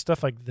 So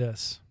stuff like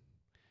this,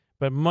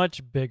 but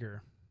much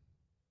bigger.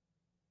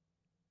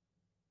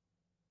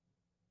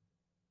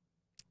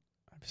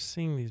 I've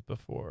seen these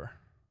before.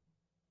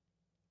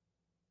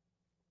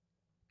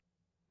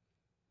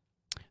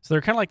 So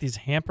they're kind of like these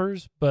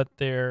hampers, but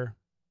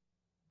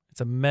it's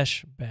a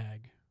mesh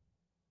bag.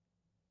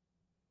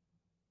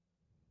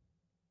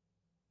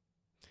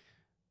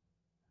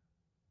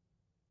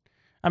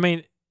 I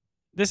mean,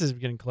 this is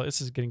getting close.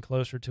 This is getting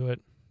closer to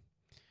it.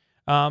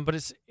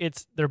 But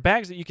they're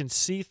bags that you can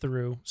see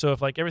through. So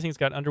if like everything's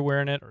got underwear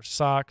in it, or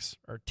socks,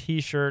 or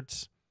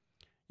t-shirts,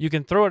 you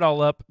can throw it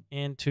all up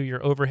into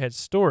your overhead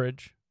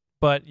storage,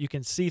 but you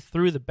can see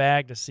through the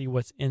bag to see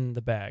what's in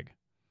the bag.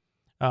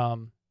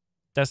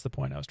 That's the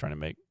point I was trying to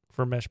make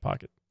for mesh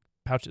pocket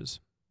pouches.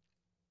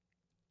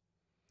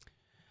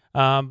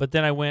 But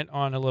then I went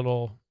on a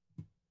little,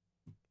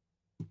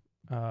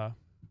 had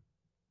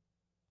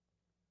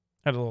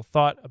a little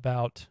thought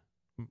about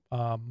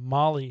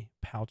Molly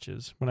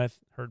pouches when I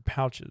heard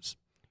pouches,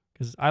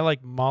 because I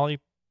like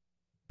Molly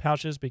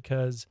pouches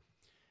because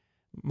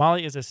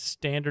Molly is a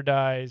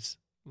standardized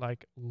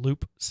like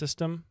loop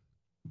system.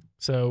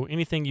 So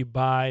anything you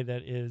buy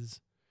that is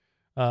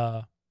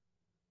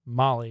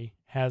Molly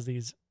has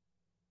these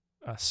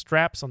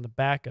straps on the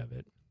back of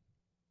it,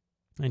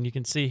 and you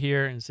can see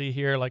here and see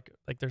here like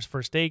there's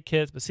first aid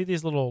kits, but see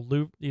these little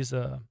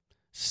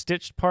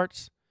stitched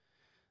parts.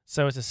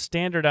 So it's a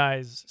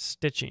standardized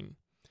stitching,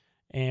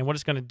 and what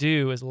it's going to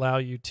do is allow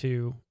you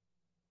to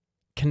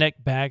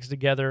connect bags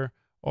together,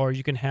 or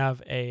you can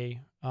have a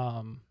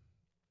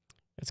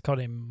it's called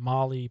a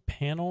MOLLE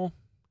panel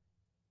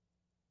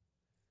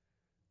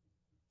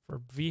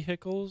for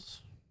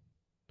vehicles.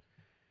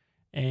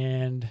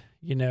 And,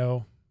 you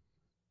know,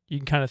 you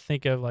can kind of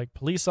think of like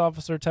police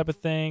officer type of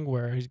thing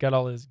where he's got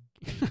all his,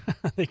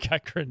 they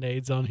got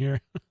grenades on here.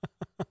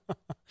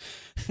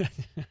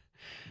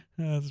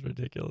 That's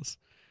ridiculous.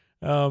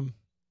 But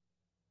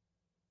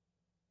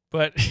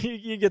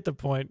you get the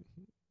point.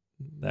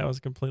 That was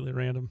completely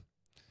random.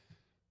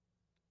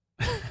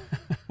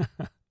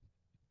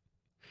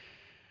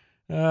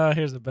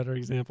 Here's a better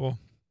example.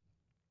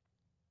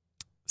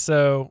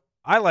 So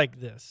I like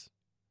this.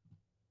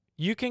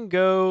 You can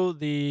go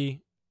the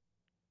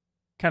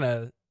kind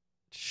of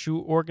shoe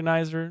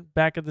organizer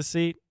back of the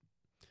seat,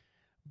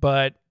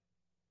 but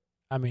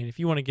I mean, if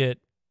you want to get,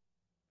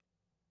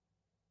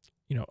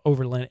 you know,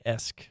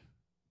 Overland-esque,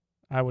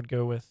 I would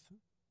go with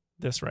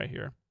this right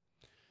here,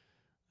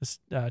 this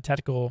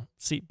tactical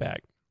seat bag.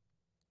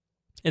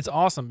 It's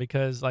awesome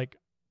because, like,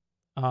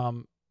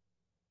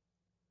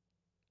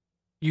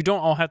 you don't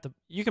all have to.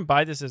 You can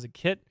buy this as a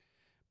kit,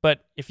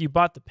 but if you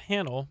bought the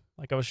panel,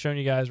 like I was showing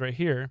you guys right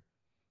here,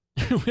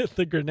 with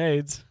the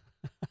grenades,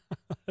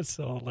 that's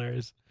so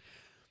hilarious.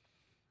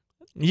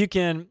 You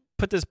can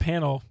put this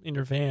panel in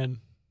your van.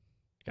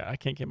 God, I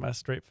can't get my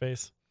straight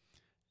face.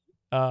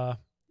 And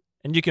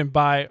you can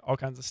buy all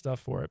kinds of stuff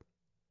for it.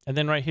 And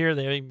then right here,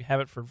 they have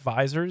it for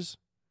visors.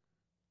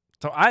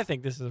 So I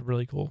think this is a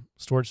really cool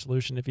storage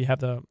solution if you have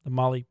the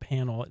MOLLE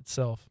panel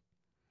itself.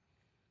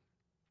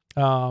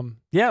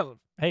 Yeah,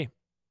 hey,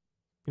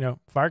 you know,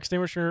 fire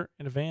extinguisher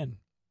in a van.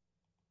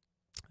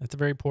 That's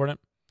very important.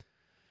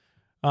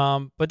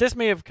 But this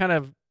may have kind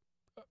of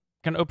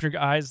opened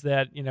your eyes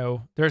that, you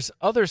know, there's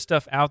other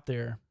stuff out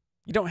there.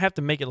 You don't have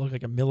to make it look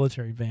like a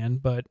military van,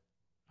 but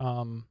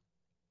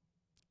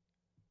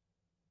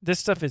this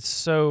stuff is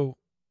so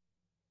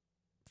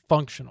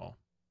functional.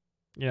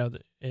 You know,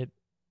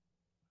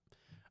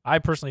 I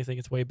personally think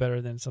it's way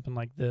better than something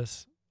like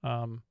this.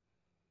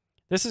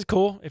 This is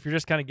cool if you're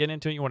just kind of getting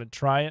into it, you want to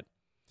try it.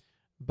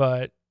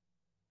 But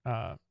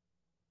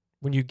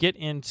when you get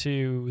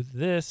into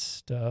this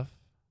stuff,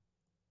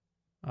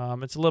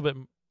 it's a little bit,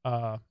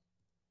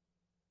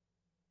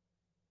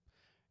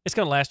 it's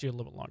going to last you a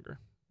little bit longer,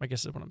 I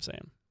guess is what I'm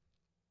saying.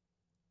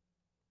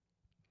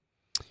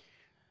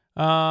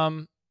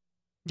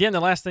 Yeah, and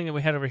the last thing that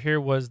we had over here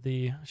was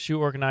the shoe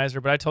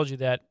organizer, but I told you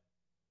that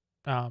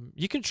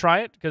you can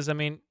try it because, I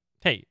mean,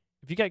 hey,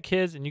 if you got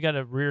kids and you got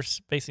a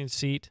rear-facing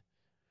seat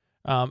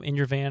in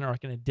your van or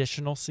like an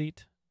additional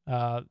seat,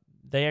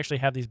 they actually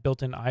have these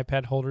built-in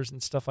iPad holders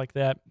and stuff like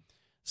that,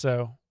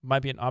 so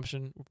might be an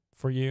option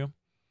for you.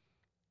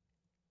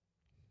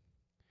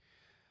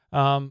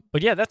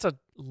 But yeah, that's a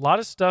lot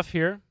of stuff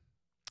here.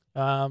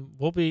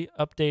 We'll be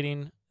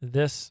updating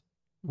this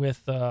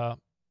with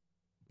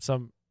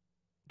some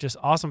just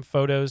awesome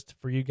photos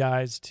for you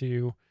guys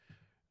to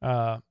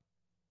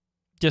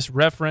just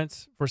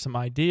reference for some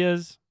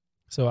ideas.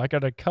 So I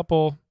got a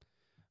couple.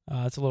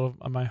 It's a little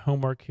of my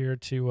homework here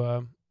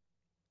to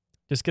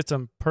just get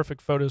some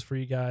perfect photos for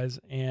you guys.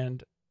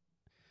 And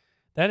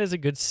that is a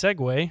good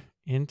segue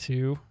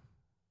into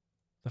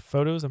the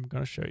photos I'm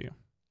going to show you.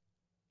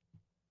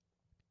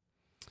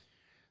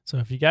 So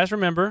if you guys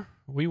remember,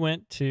 we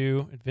went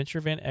to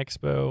Adventure Van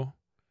Expo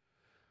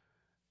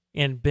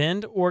in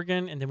Bend,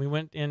 Oregon, and then we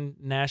went in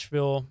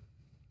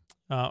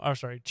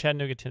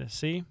Chattanooga,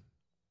 Tennessee.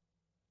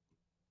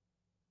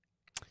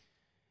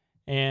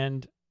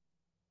 And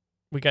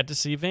we got to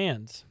see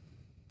vans.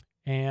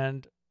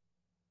 And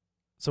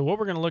so what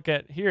we're going to look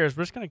at here is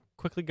we're just going to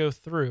quickly go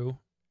through,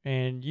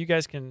 and you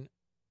guys can,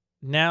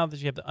 now that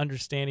you have the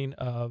understanding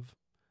of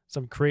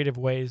some creative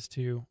ways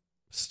to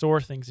store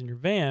things in your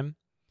van,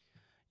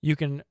 you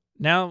can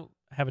now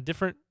have a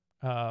different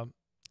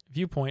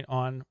viewpoint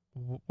on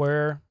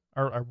where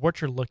or what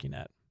you're looking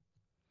at.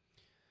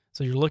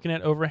 So you're looking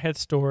at overhead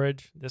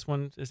storage. This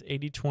one is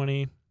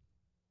 80/20.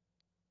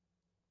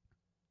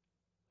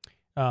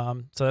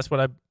 So that's what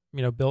I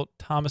built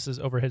Thomas's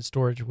overhead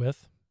storage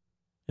with.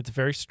 It's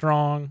very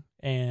strong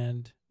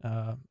and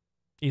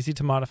easy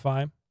to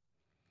modify.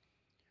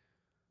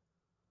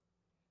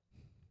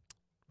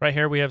 Right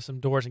here we have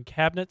some doors and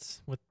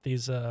cabinets with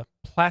these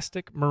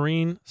plastic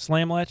marine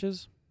slam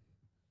latches.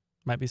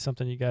 Might be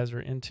something you guys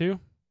are into.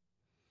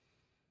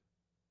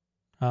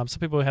 Some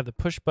people have the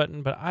push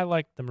button, but I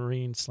like the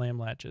marine slam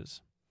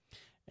latches.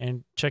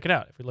 And check it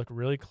out. If we look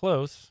really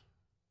close,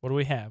 what do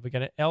we have? We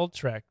got an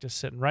L-track just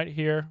sitting right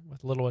here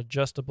with a little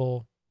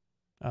adjustable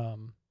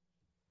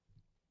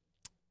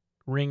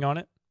ring on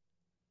it.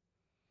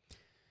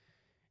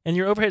 And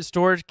your overhead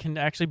storage can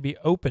actually be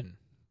open.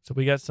 So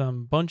we got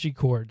some bungee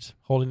cords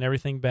holding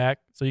everything back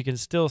so you can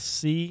still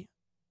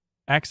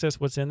access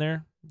what's in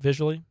there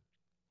visually.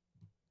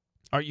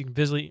 Or you can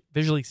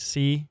visually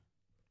see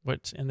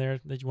what's in there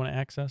that you want to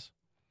access.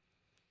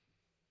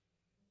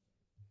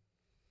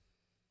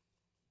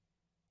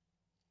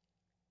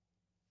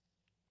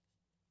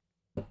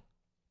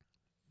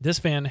 This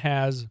van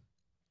has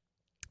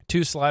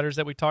two sliders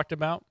that we talked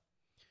about.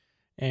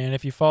 And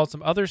if you follow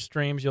some other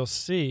streams, you'll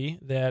see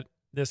that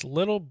this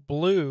little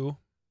blue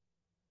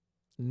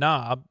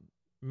knob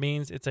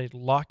means it's a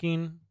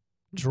locking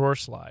drawer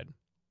slide.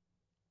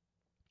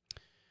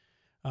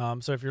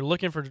 So if you're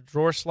looking for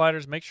drawer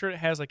sliders, make sure it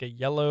has like a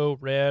yellow,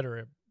 red, or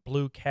a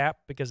blue cap,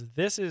 because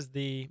this is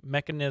the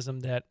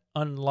mechanism that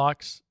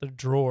unlocks the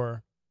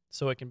drawer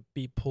so it can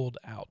be pulled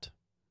out.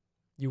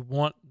 You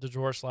want the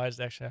drawer slides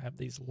to actually have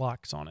these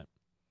locks on it.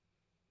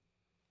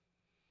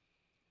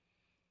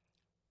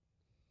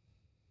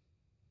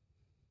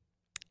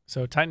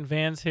 So Titan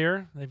vans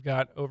here, they've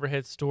got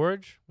overhead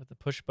storage with the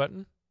push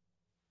button.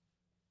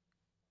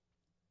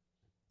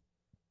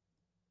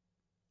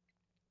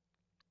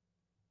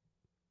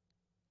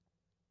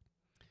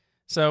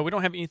 So we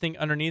don't have anything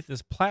underneath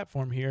this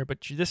platform here, but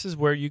this is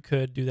where you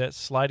could do that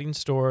sliding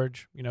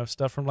storage,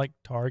 stuff from like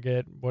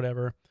Target,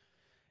 whatever,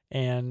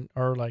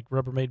 or like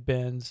Rubbermaid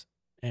bins,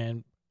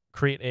 and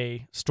create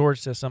a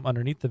storage system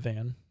underneath the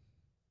van.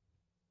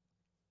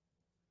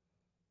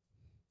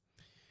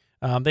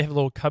 They have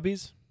little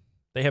cubbies.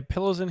 They have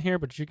pillows in here,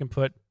 but you can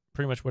put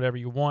pretty much whatever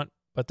you want,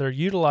 but they're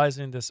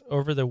utilizing this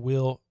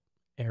over-the-wheel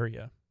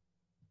area.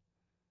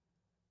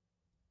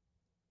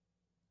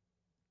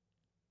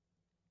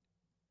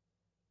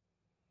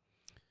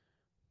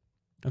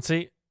 And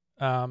see,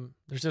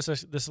 there's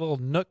just this little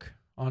nook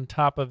on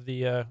top of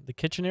the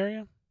kitchen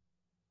area,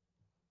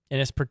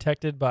 and it's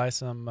protected by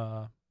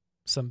some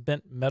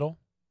bent metal,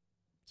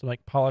 some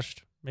like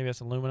polished, maybe that's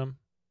aluminum.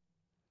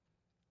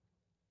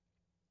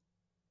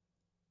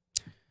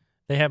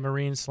 They have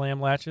marine slam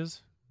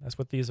latches. That's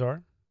what these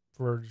are,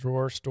 for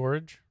drawer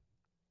storage.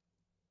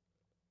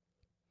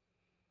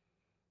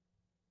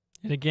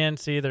 And again,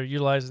 see, they're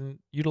utilizing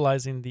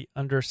the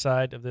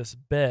underside of this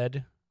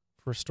bed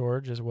for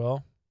storage as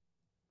well.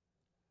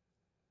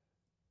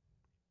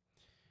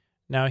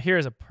 Now here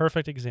is a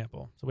perfect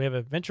example. So we have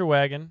a Venture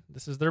Wagon.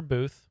 This is their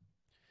booth.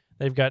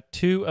 They've got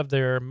 2 of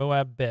their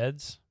Moab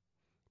beds.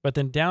 But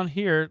then down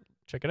here,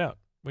 check it out.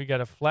 We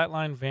got a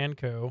Flatline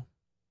Vanco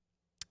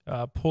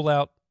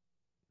pull-out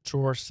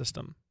drawer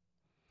system.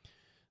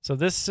 So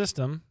this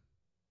system,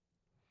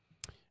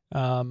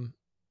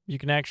 you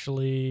can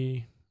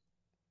actually,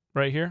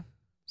 right here.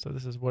 So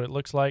this is what it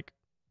looks like.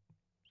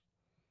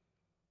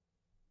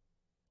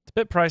 It's a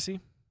bit pricey,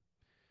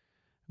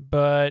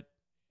 but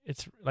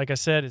it's, like I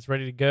said, it's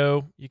ready to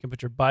go. You can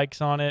put your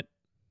bikes on it,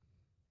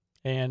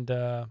 and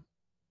it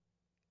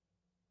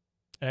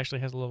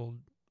actually has a little,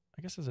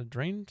 I guess it's a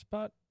drain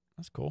spot.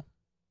 That's cool.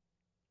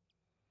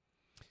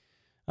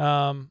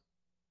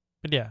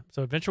 But yeah,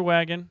 so Adventure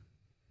Wagon.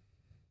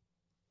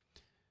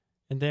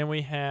 And then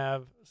we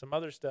have some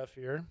other stuff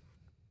here.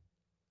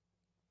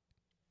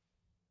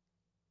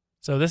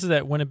 So this is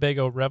that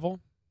Winnebago Revel.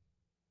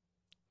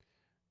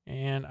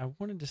 And I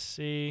wanted to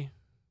see,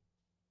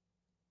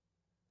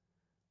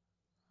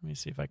 let me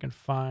see if I can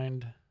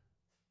find,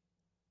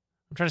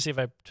 I'm trying to see if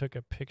I took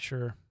a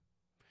picture.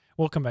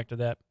 We'll come back to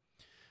that.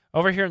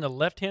 Over here on the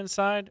left-hand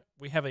side,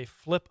 we have a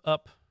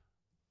flip-up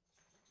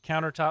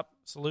countertop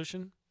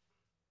solution.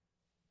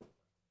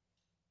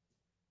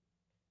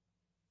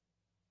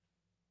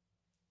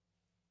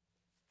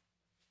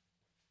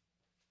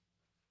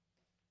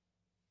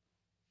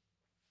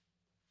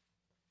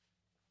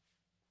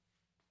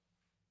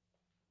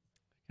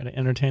 Got to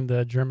entertain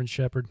the German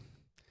Shepherd.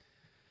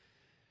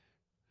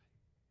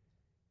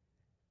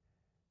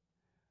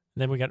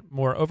 And then we got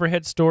more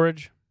overhead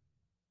storage.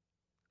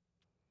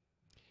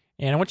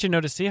 And I want you to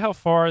notice, see how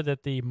far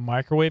that the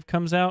microwave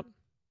comes out?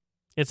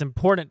 It's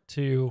important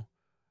to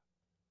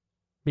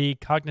be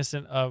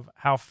cognizant of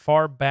how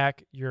far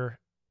back your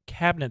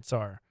cabinets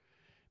are.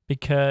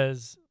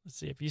 Because, let's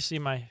see, if you see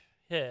my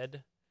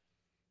head,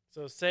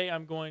 so say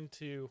I'm going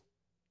to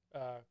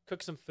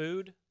cook some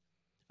food,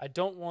 I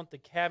don't want the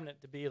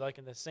cabinet to be like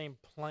in the same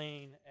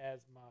plane as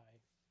my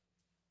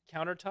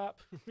countertop,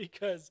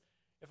 because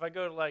if I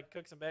go to like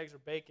cook some eggs or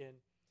bacon,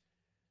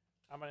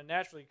 I'm going to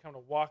naturally kind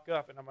of walk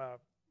up and I'm going to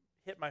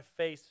hit my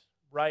face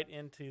right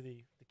into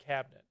the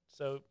cabinet.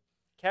 So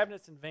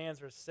cabinets and vans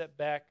are set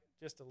back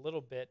just a little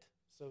bit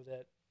so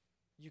that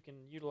you can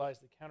utilize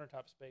the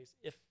countertop space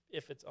if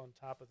it's on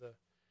top of the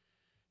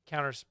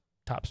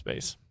countertop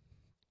space.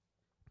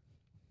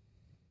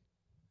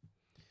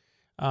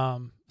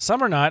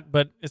 Some are not,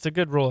 but it's a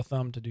good rule of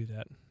thumb to do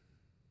that.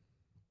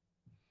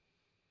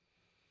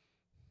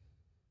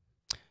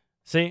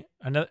 See,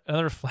 another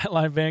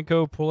Flatline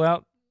Vanco pull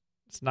out.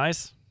 It's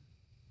nice.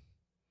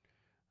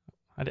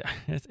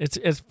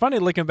 It's funny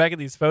looking back at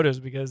these photos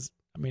because,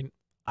 I mean,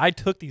 I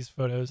took these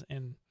photos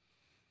and,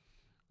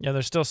 yeah,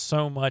 there's still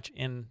so much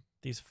in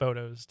these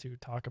photos to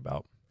talk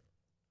about.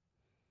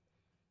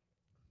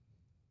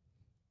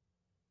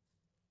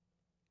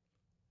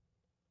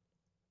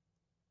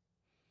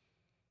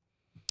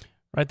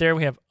 Right there,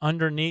 we have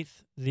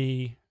underneath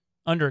the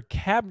under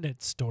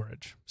cabinet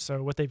storage.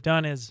 So what they've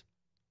done is,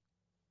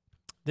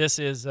 this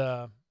is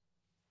you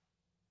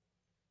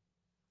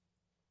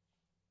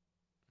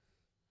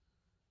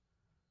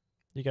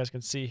guys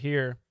can see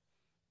here,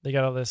 they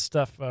got all this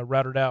stuff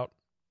routed out.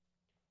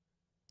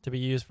 to be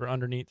used for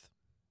underneath.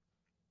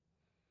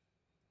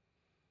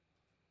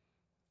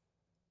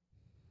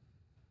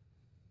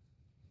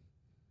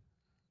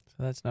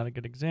 So that's not a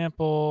good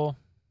example.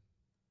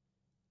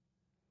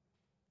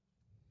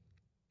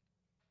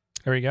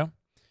 There we go.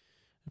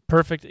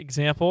 Perfect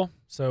example.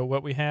 So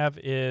what we have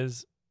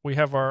is we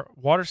have our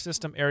water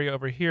system area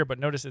over here, but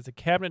notice it's a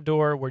cabinet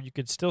door where you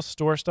could still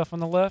store stuff on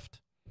the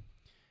left.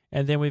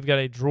 And then we've got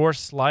a drawer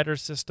slider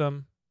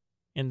system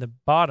in the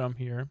bottom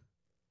here.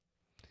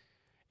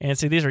 And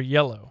see, these are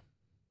yellow.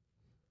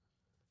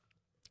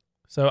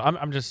 So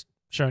I'm just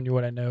showing you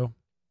what I know.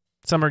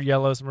 Some are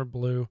yellow, some are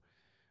blue.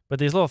 But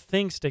these little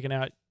things sticking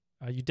out,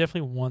 you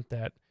definitely want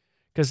that.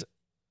 Because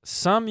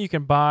some you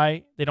can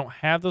buy, they don't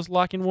have those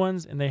locking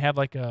ones, and they have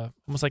like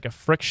almost like a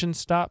friction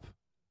stop.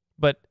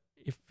 But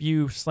if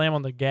you slam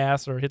on the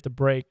gas or hit the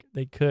brake,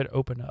 they could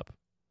open up.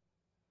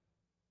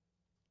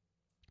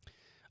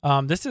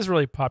 This is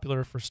really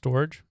popular for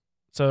storage.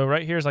 So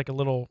right here is like a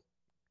little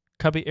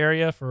cubby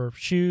area for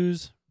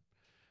shoes,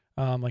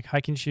 like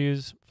hiking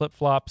shoes,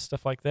 flip-flops,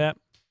 stuff like that.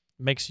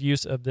 Makes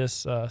use of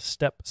this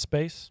step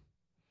space.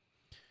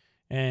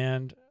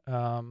 And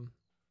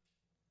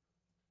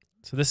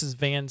so this is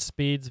Van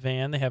Speed's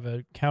van. They have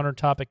a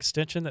countertop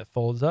extension that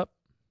folds up.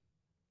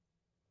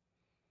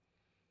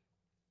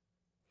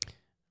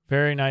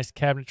 Very nice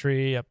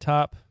cabinetry up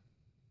top.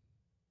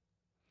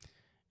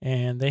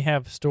 And they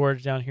have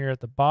storage down here at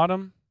the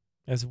bottom,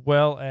 as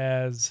well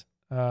as,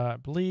 I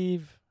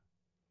believe,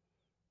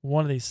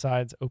 one of these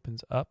sides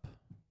opens up.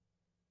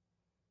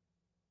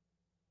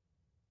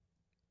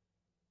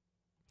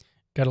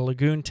 Got a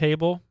lagoon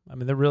table. I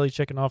mean, they're really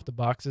checking off the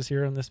boxes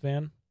here on this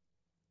van.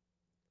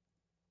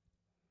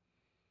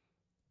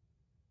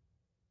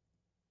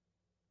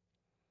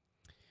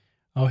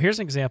 Oh, here's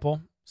an example.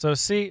 So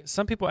see,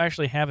 some people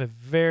actually have a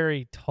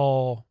very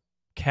tall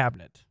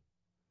cabinet.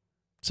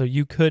 So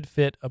you could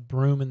fit a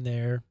broom in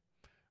there.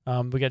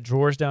 We got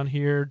drawers down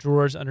here,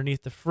 drawers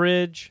underneath the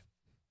fridge.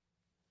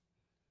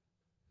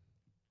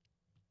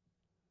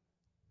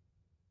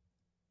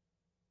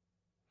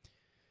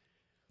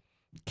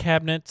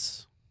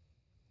 Cabinets.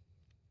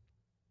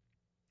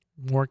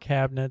 More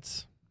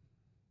cabinets.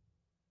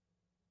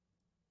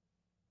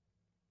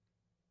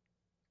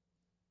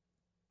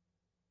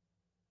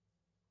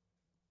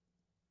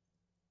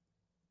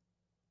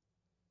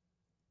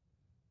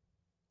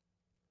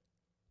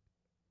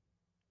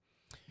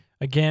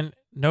 Again,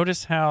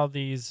 notice how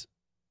these,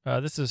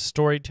 this is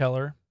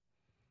Storyteller.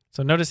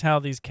 So notice how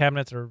these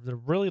cabinets they're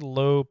really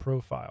low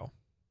profile.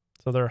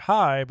 So they're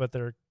high, but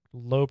they're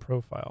low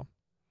profile.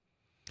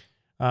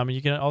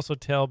 You can also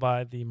tell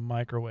by the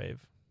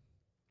microwave.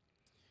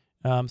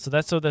 So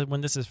that's so that when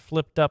this is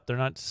flipped up, they're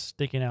not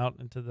sticking out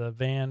into the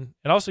van.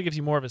 It also gives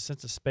you more of a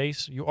sense of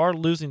space. You are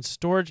losing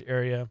storage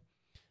area,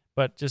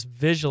 but just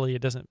visually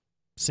it doesn't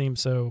seem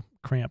so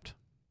cramped.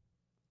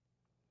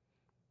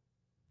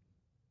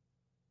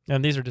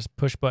 And these are just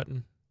push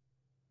button.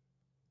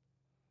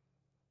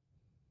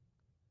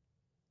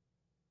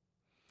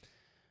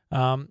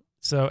 So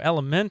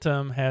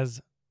Elementum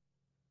has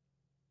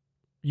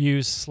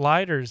used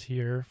sliders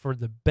here for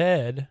the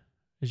bed,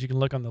 as you can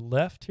look on the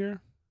left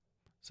here.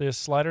 So a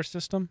slider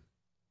system.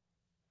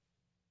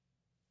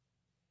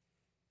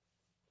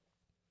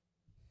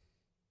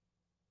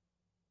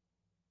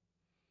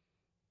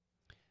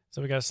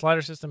 So we got a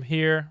slider system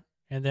here,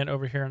 and then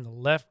over here on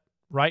the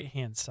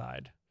right-hand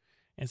side.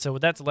 And so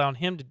what that's allowing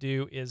him to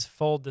do is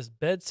fold this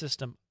bed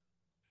system,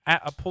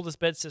 pull this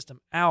bed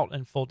system out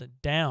and fold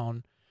it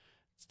down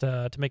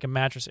to make a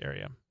mattress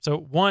area. So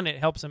one, it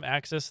helps him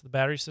access the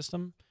battery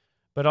system,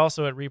 but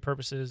also it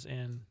repurposes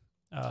and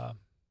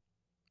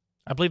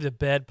I believe the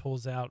bed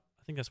pulls out.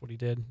 I think that's what he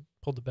did.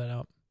 Pulled the bed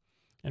out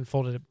and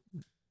folded it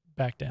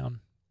back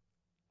down.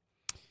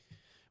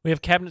 We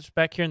have cabinets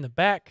back here in the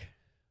back.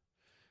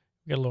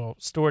 We got a little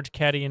storage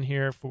caddy in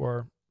here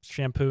for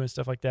shampoo and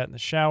stuff like that in the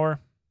shower.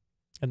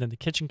 And then the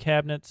kitchen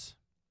cabinets.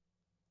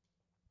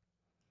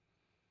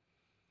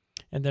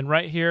 And then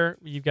right here,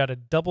 you've got a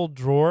double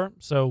drawer.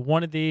 So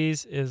one of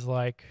these is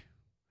like,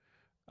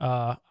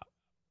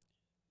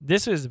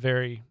 this is a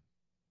very,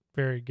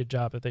 very good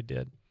job that they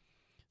did.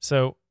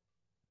 So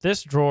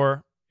this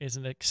drawer is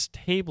an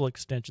table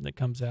extension that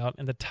comes out,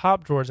 and the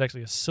top drawer is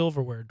actually a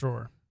silverware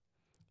drawer.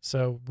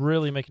 So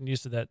really making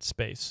use of that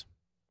space.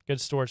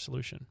 Good storage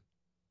solution.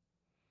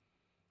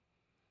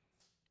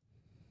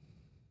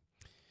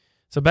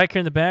 So back here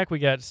in the back, we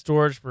got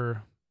storage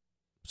for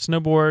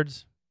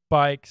snowboards,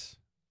 bikes,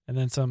 and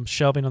then some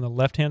shelving on the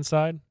left-hand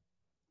side.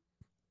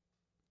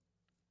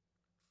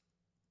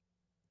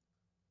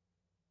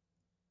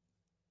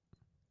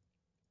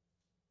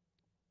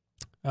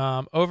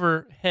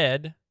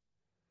 Overhead.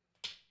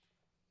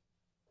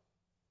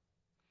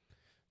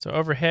 So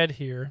overhead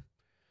here,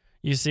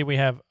 you see we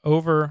have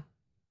this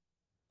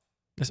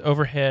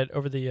overhead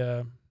over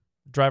the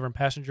driver and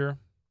passenger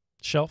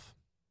shelf.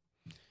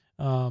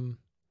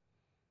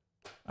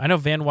 I know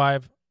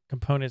VanWive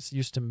Components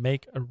used to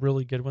make a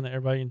really good one that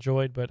everybody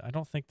enjoyed, but I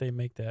don't think they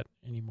make that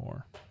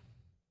anymore.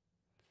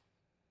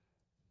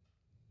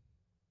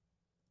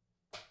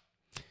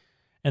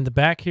 And the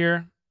back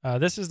here,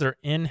 this is their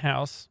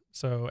in-house,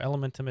 so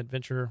Elementum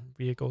Adventure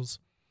vehicles.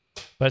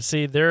 But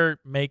see, they're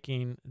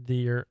making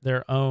their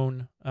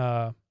own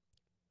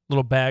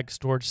little bag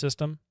storage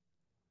system.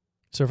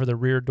 So for the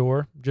rear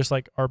door, just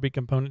like RB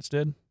Components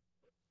did.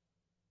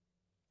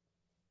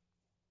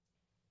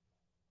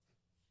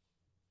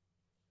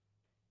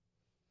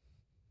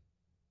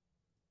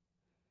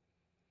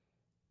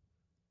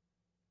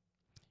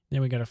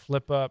 Then we got a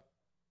flip up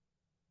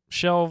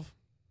shelf,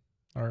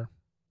 and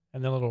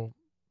then a little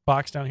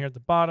box down here at the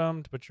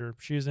bottom to put your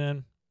shoes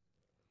in.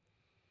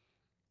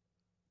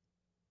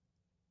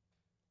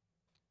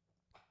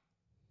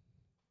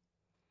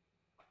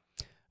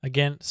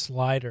 Again,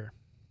 slider.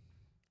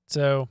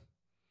 So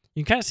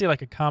you can kind of see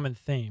like a common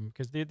theme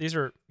because these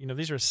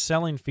are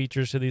selling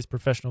features to these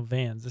professional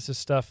vans. This is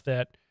stuff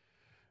that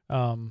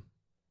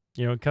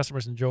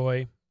customers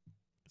enjoy.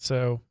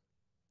 So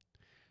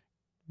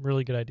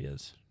really good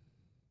ideas.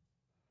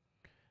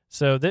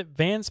 So that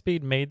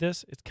VanSpeed made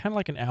this. It's kind of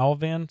like an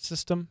OwlVan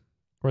system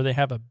where they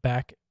have a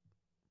back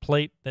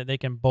plate that they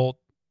can bolt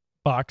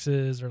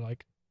boxes or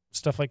like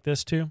stuff like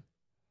this to.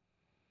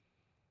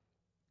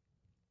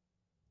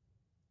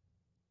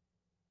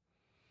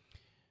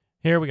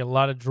 Here we got a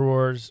lot of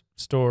drawers,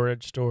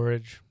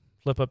 storage,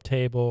 flip up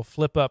table,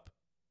 flip up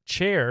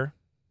chair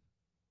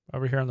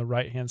over here on the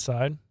right hand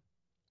side.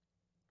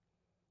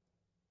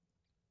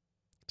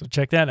 So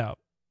check that out.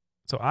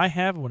 So I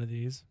have one of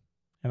these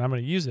and I'm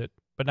going to use it.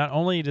 But not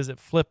only does it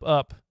flip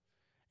up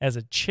as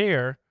a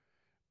chair,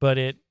 but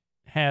it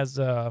has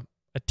a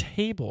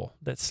table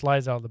that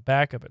slides out of the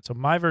back of it. So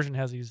my version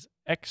has these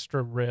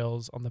extra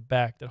rails on the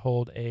back that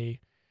hold a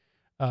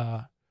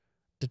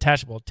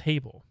detachable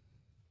table.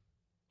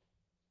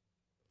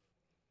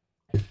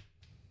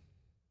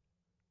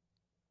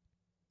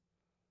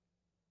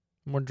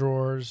 More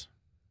drawers,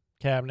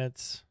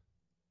 cabinets.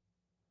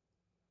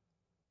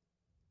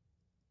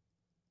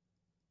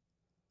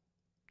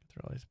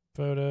 Through all these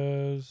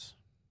photos.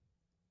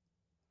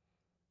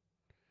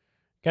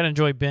 Gotta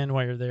enjoy Ben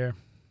while you're there.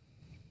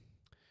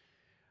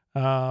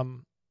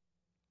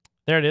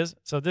 There it is.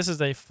 So this is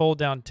a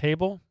fold-down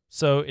table.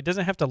 So it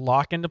doesn't have to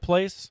lock into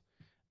place.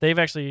 They've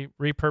actually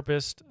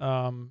repurposed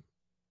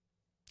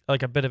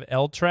like a bit of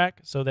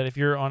L-track so that if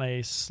you're on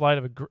a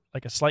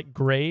slight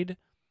grade,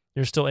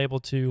 you're still able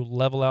to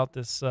level out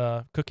this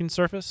cooking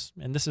surface.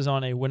 And this is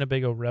on a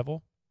Winnebago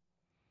Revel.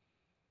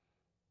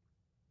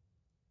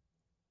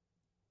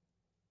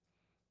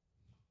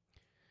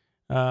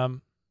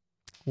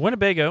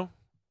 Winnebago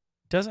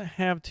doesn't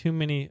have too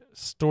many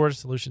storage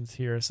solutions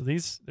here. So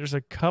there's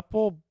a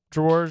couple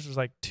drawers. There's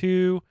like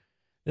two.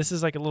 This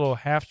is like a little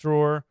half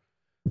drawer.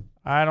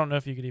 I don't know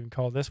if you could even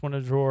call this one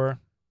a drawer.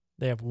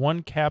 They have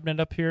one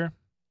cabinet up here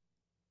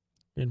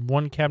and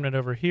one cabinet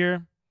over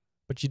here,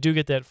 but you do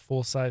get that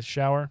full-size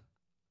shower.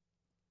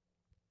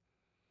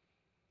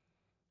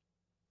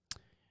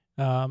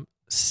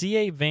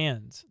 CA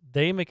Vans,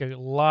 they make a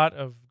lot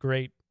of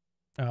great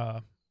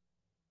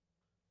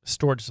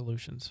storage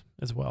solutions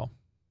as well.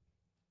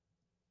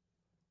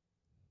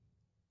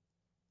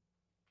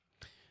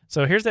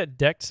 So here's that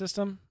deck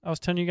system I was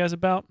telling you guys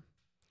about.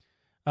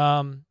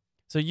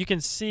 So you can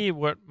see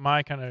what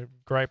my kind of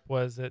gripe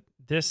was, that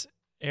this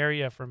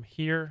area from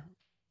here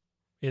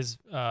is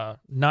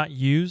not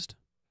used,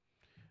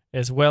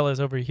 as well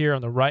as over here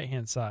on the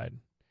right-hand side.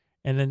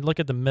 And then look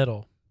at the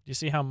middle. Do you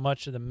see how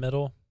much of the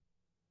middle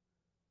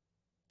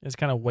is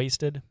kind of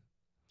wasted?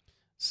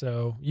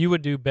 So you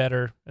would do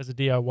better as a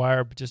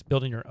DIYer just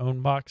building your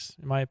own box,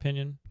 in my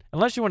opinion.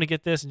 Unless you want to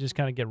get this and just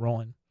kind of get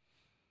rolling.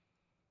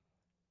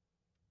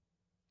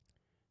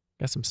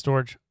 Got some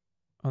storage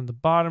on the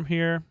bottom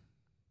here.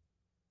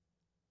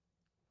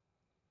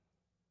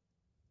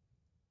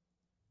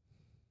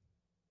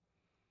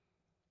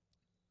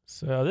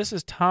 So this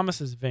is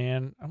Thomas's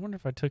van. I wonder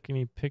if I took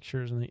any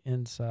pictures on the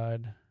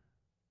inside.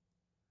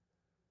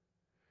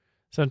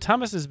 So in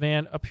Thomas's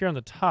van, up here on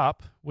the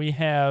top, we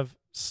have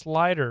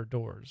slider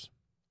doors.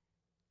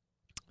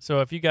 So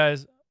if you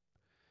guys,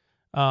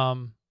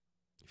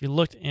 if you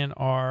looked in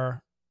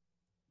our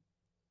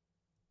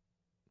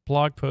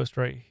blog post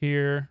right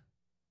here,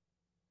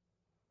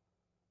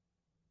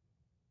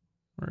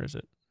 where is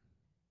it?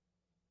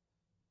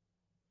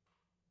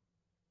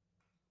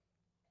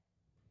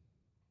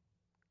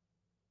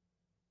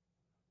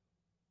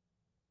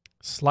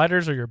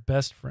 Sliders are your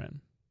best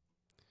friend.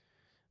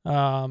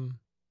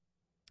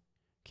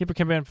 Keeper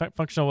can be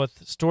functional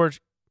with storage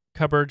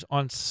cupboards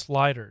on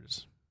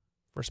sliders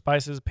for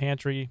spices,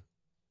 pantry.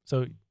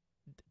 So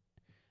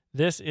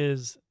this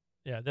is,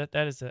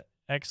 that is an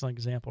excellent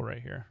example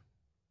right here.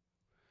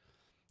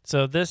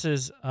 So this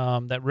is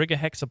that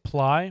Rigahex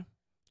supply.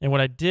 And what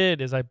I did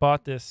is I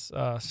bought this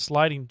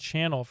sliding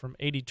channel from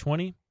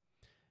 8020,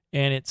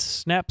 and it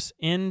snaps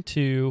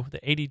into the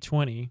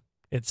 8020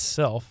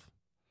 itself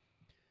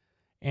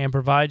and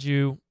provides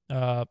you,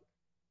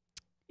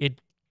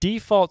 it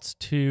defaults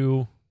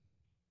to,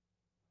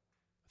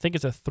 I think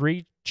it's a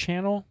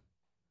 3-channel.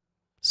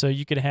 So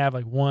you could have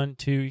like 1,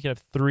 2, you could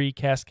have 3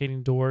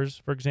 cascading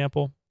doors, for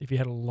example, if you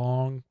had a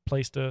long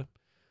place to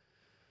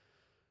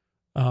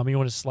you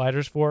wanted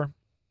sliders for.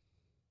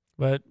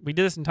 But we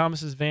did this in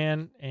Thomas's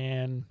van,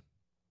 and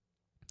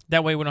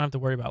that way we don't have to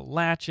worry about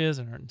latches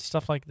and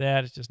stuff like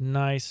that. It's just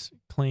nice,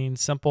 clean,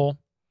 simple.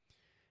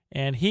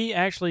 And he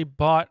actually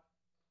bought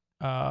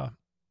that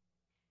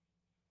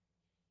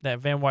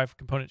Van Wife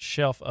component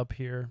shelf up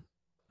here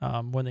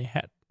when they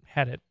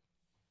had it.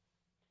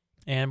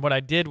 And what I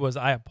did was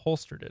I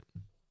upholstered it.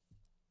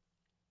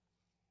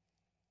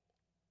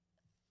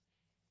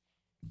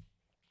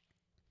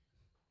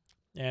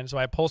 And so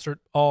I upholstered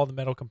all the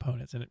metal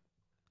components in it.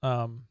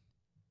 That's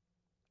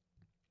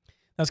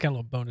kind of a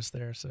little bonus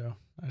there, so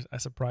I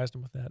surprised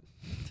him with that.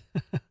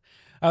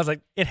 I was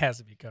like, it has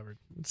to be covered,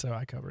 so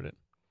I covered it.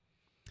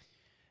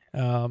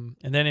 And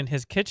then in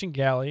his kitchen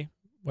galley,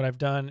 what I've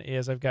done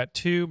is I've got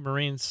 2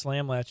 marine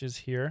slam latches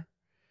here.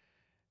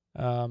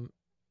 And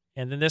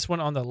then this one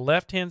on the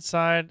left-hand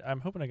side, I'm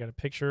hoping I got a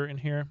picture in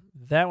here.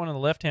 That one on the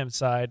left-hand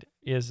side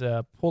is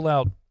a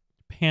pull-out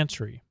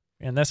pantry,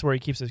 and that's where he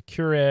keeps his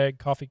Keurig,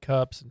 coffee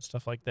cups, and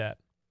stuff like that.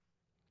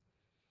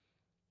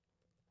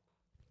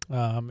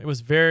 It was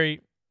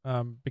very,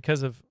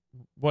 because of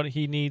what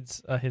he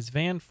needs his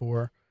van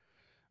for,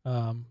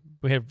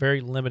 we have very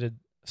limited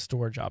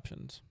storage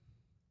options.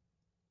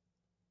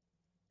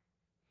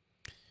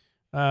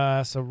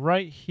 So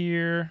right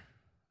here,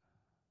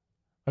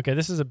 okay,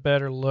 this is a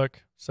better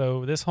look.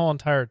 So this whole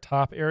entire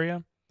top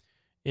area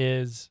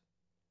is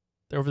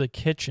over the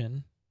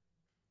kitchen.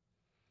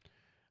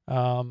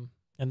 And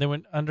then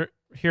when under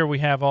here we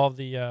have all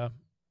the, I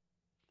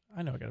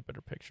know I got a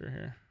better picture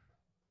here.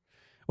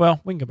 Well,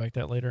 we can go back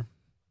to that later.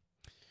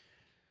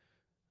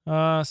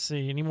 Let's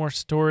see, any more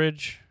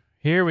storage?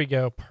 Here we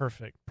go.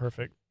 Perfect.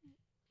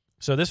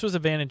 So this was a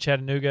van in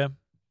Chattanooga.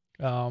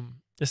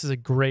 This is a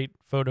great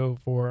photo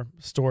for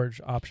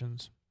storage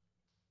options.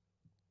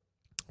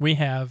 We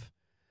have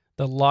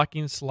the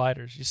locking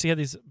sliders. You see how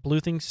these blue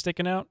things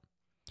sticking out?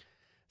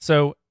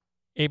 So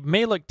it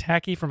may look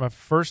tacky from a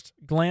first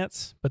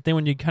glance, but then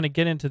when you kind of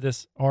get into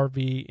this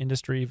RV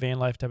industry, van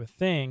life type of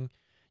thing,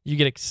 you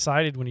get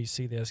excited when you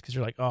see this because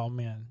you're like, oh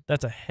man,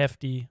 that's a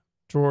hefty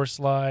drawer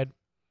slide.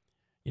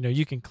 You know,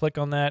 you can click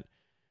on that.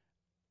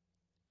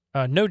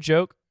 No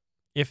joke,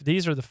 if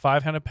these are the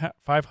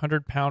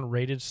 500-pound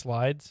rated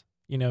slides,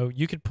 you know,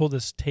 you could pull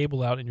this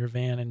table out in your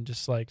van and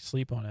just like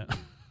sleep on it.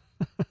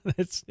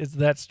 It's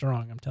that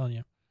strong, I'm telling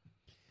you.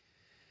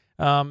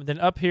 Then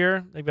up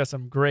here, they've got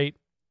some great,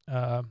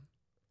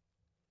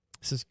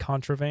 this is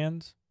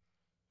Contravans.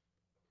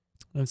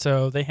 And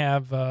so they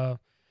have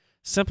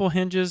simple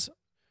hinges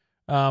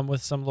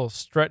with some little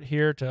strut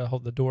here to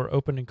hold the door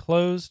open and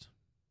closed.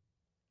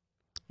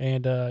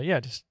 And yeah,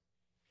 just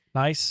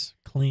nice,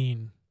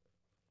 clean,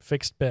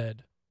 fixed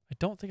bed. I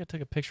don't think I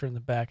took a picture in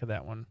the back of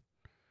that one.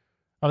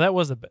 Oh, that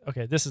was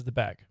okay, this is the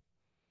back.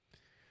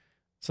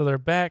 So their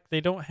back,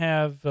 they don't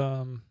have,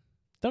 don't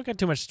got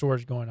too much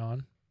storage going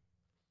on.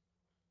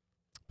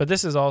 But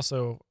this is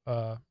also,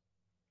 yeah,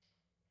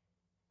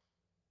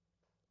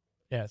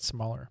 it's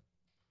smaller.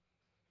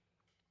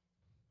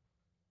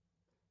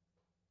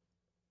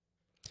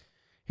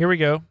 Here we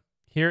go.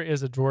 Here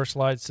is a drawer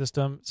slide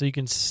system. So you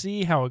can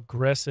see how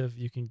aggressive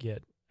you can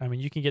get. I mean,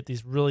 you can get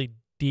these really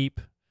deep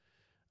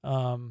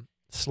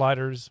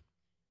sliders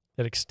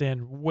that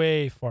extend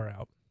way far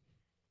out.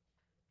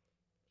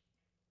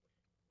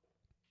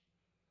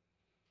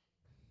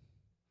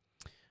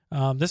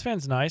 This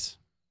van's nice.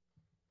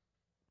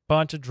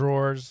 Bunch of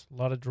drawers, a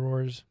lot of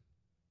drawers.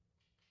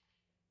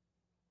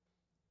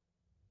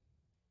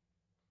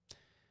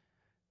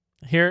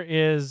 Here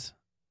is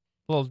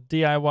a little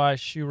DIY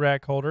shoe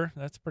rack holder.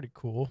 That's pretty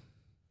cool.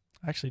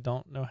 I actually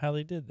don't know how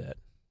they did that.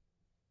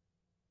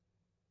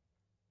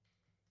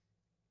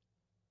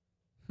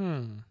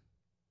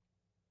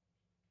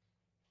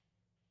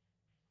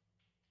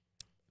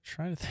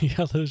 Trying to think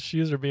how those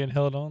shoes are being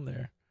held on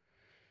there.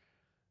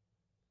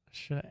 I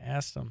should have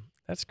asked them.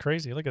 That's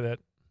crazy. Look at that.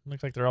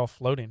 Looks like they're all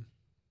floating.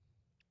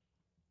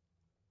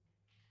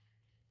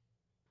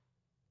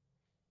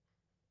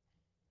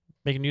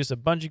 Making use of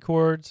bungee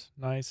cords.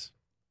 Nice.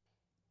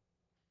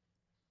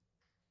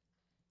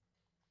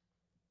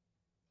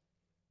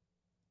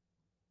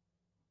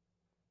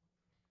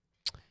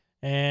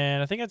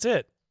 And I think that's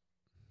it.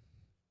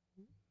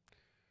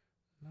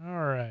 All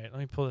right. Let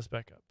me pull this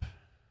back up.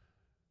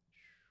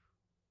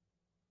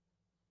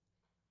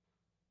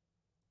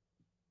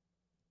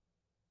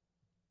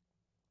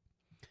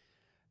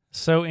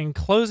 So in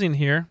closing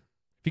here,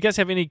 if you guys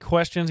have any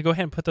questions, go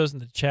ahead and put those in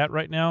the chat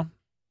right now.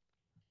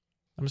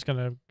 I'm just going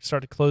to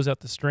start to close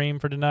out the stream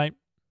for tonight.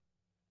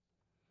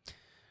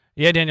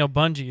 Yeah, Daniel,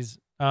 bungees.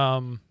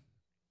 Bungees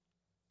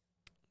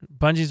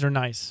are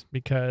nice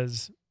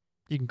because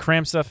you can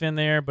cram stuff in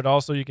there, but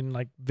also you can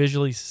like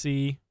visually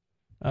see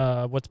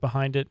what's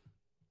behind it.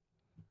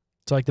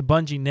 So like the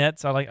bungee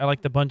nets, I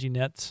like the bungee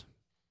nets.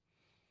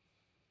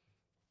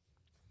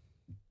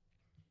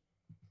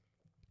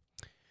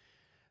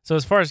 So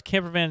as far as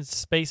camper van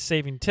space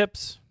saving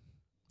tips,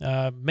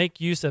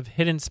 Make use of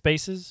hidden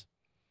spaces.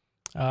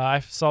 I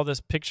saw this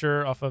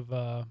picture off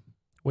of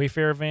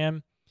Wayfarer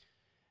van,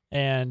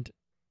 and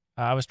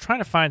I was trying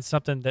to find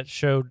something that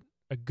showed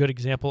a good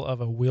example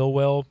of a wheel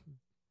well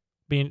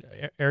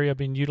area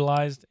being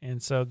utilized,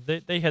 and so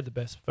they had the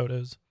best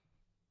photos.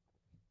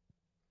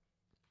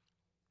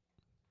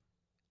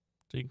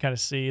 So you can kind of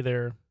see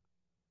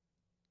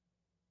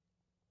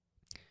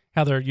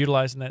how they're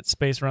utilizing that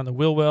space around the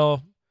wheel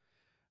well.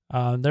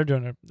 They're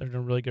doing a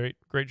really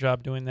great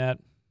job doing that.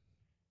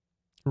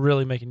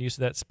 Really making use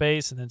of that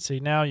space, and then see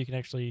now you can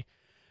actually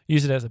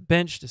use it as a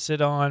bench to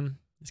sit on.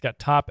 It's got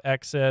top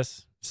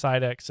access,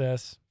 side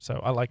access, so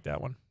I like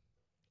that one.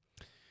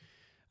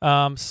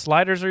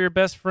 Sliders are your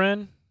best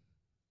friend.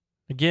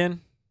 Again,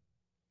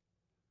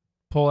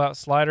 pull out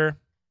slider,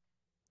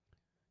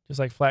 just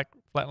like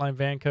Flatline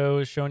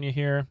Vanco is showing you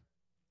here.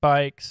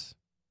 Bikes.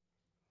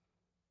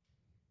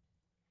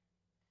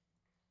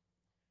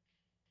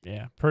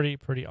 Yeah,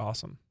 pretty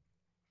awesome.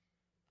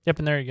 Yep,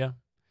 and there you go.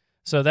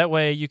 So that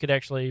way you could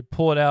actually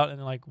pull it out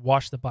and like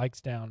wash the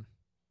bikes down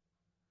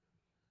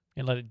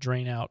and let it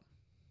drain out.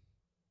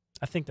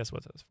 I think that's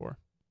what that's for.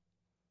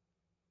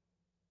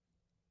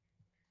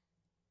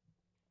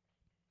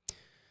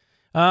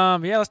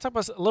 Yeah, let's talk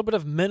about a little bit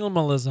of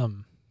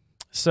minimalism.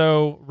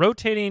 So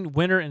rotating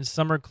winter and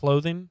summer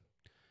clothing.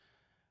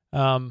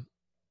 I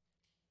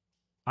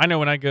know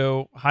when I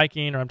go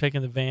hiking or I'm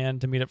taking the van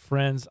to meet up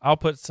friends, I'll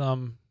put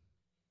some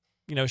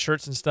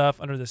shirts and stuff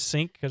under the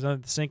sink, because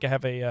under the sink I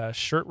have a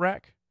shirt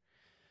rack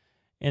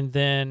and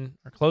then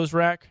a clothes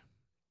rack.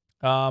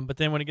 But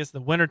then when it gets to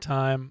the winter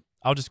time,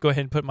 I'll just go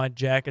ahead and put my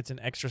jackets and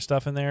extra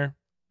stuff in there.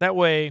 That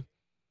way,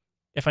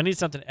 if I need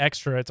something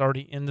extra, it's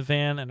already in the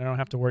van and I don't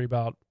have to worry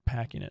about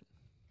packing it.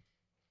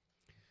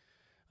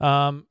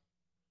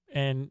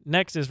 And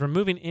next is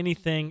removing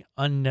anything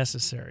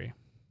unnecessary.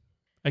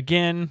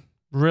 Again,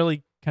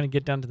 really kind of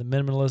get down to the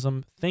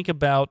minimalism. Think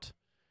about,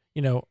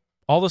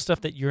 all the stuff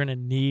that you're going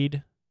to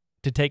need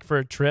to take for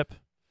a trip,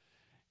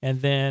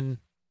 and then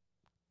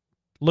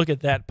look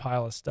at that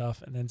pile of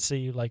stuff and then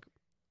see like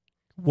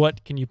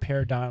what can you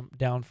pare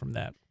down from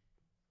that.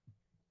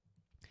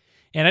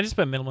 And I just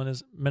put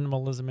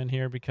minimalism in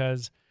here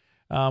because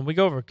we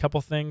go over a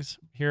couple things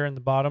here in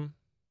the bottom,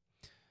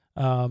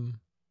 and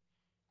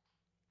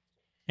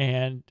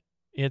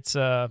it's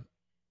kind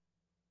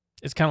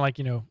of like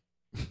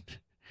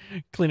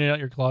cleaning out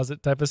your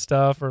closet type of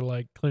stuff, or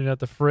like cleaning out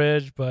the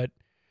fridge, but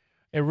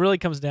it really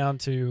comes down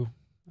to,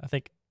 I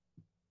think,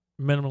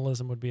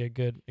 minimalism would be a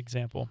good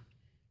example.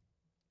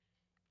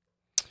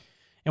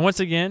 And once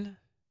again,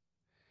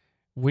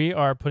 we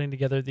are putting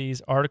together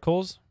these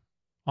articles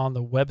on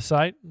the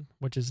website,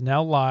 which is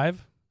now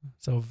live.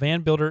 So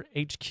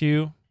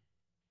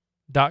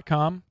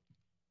vanbuilderhq.com.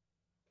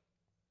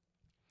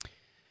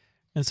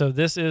 And so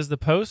this is the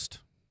post.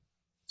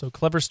 So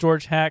clever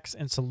storage hacks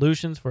and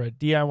solutions for a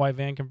DIY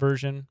van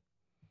conversion.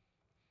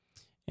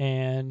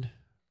 And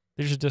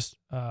these are just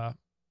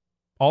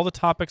all the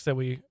topics that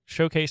we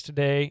showcased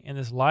today in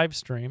this live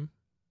stream.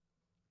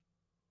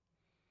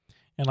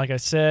 And like I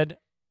said,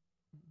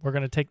 we're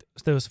going to take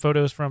those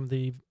photos from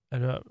the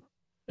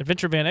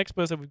Adventure Van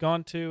Expos that we've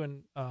gone to,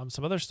 and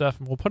some other stuff,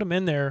 and we'll put them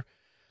in there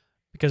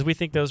because we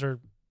think those are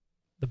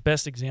the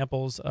best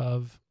examples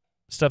of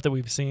stuff that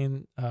we've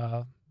seen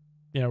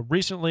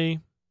recently.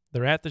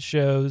 They're at the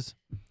shows,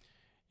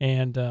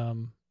 and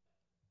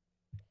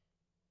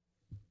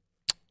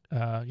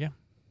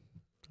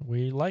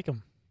we like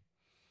them.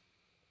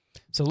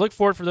 So look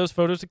forward for those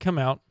photos to come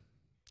out.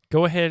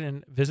 Go ahead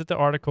and visit the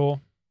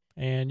article,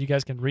 and you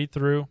guys can read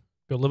through,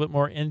 go a little bit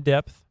more in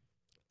depth,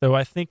 though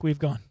I think we've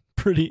gone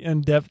pretty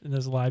in depth in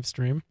this live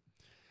stream.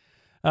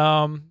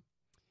 And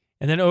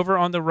then over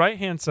on the right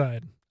hand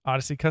side,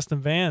 Odyssey Custom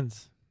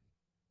Vans.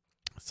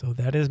 So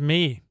that is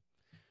me.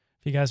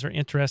 If you guys are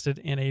interested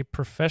in a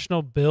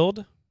professional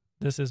build,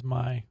 this is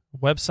my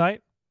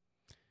website.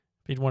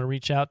 If you'd want to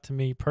reach out to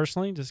me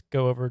personally, just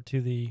go over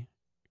to the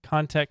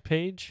contact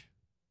page,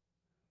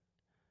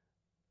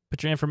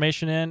 put your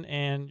information in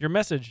and your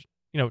message.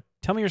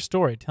 Tell me your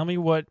story. Tell me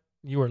what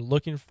you are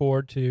looking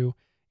forward to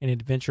in an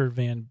adventure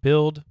van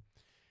build,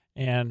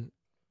 and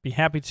be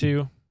happy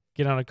to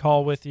get on a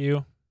call with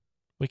you.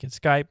 We can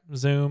Skype,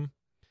 Zoom,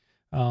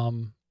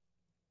 and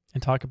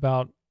talk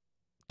about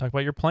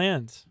your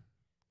plans.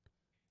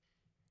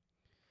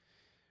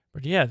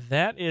 But yeah,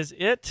 that is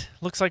it.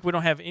 Looks like we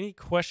don't have any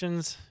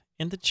questions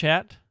in the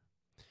chat,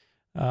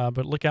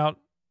 but look out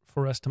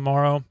for us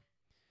tomorrow.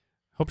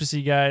 Hope to see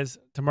you guys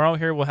tomorrow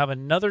here. We'll have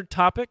another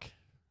topic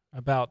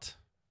about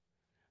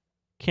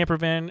camper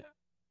van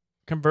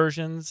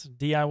conversions,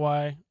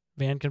 DIY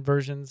van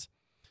conversions,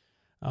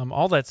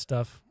 all that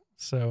stuff.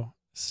 So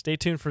stay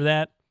tuned for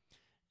that,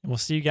 and we'll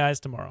see you guys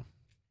tomorrow.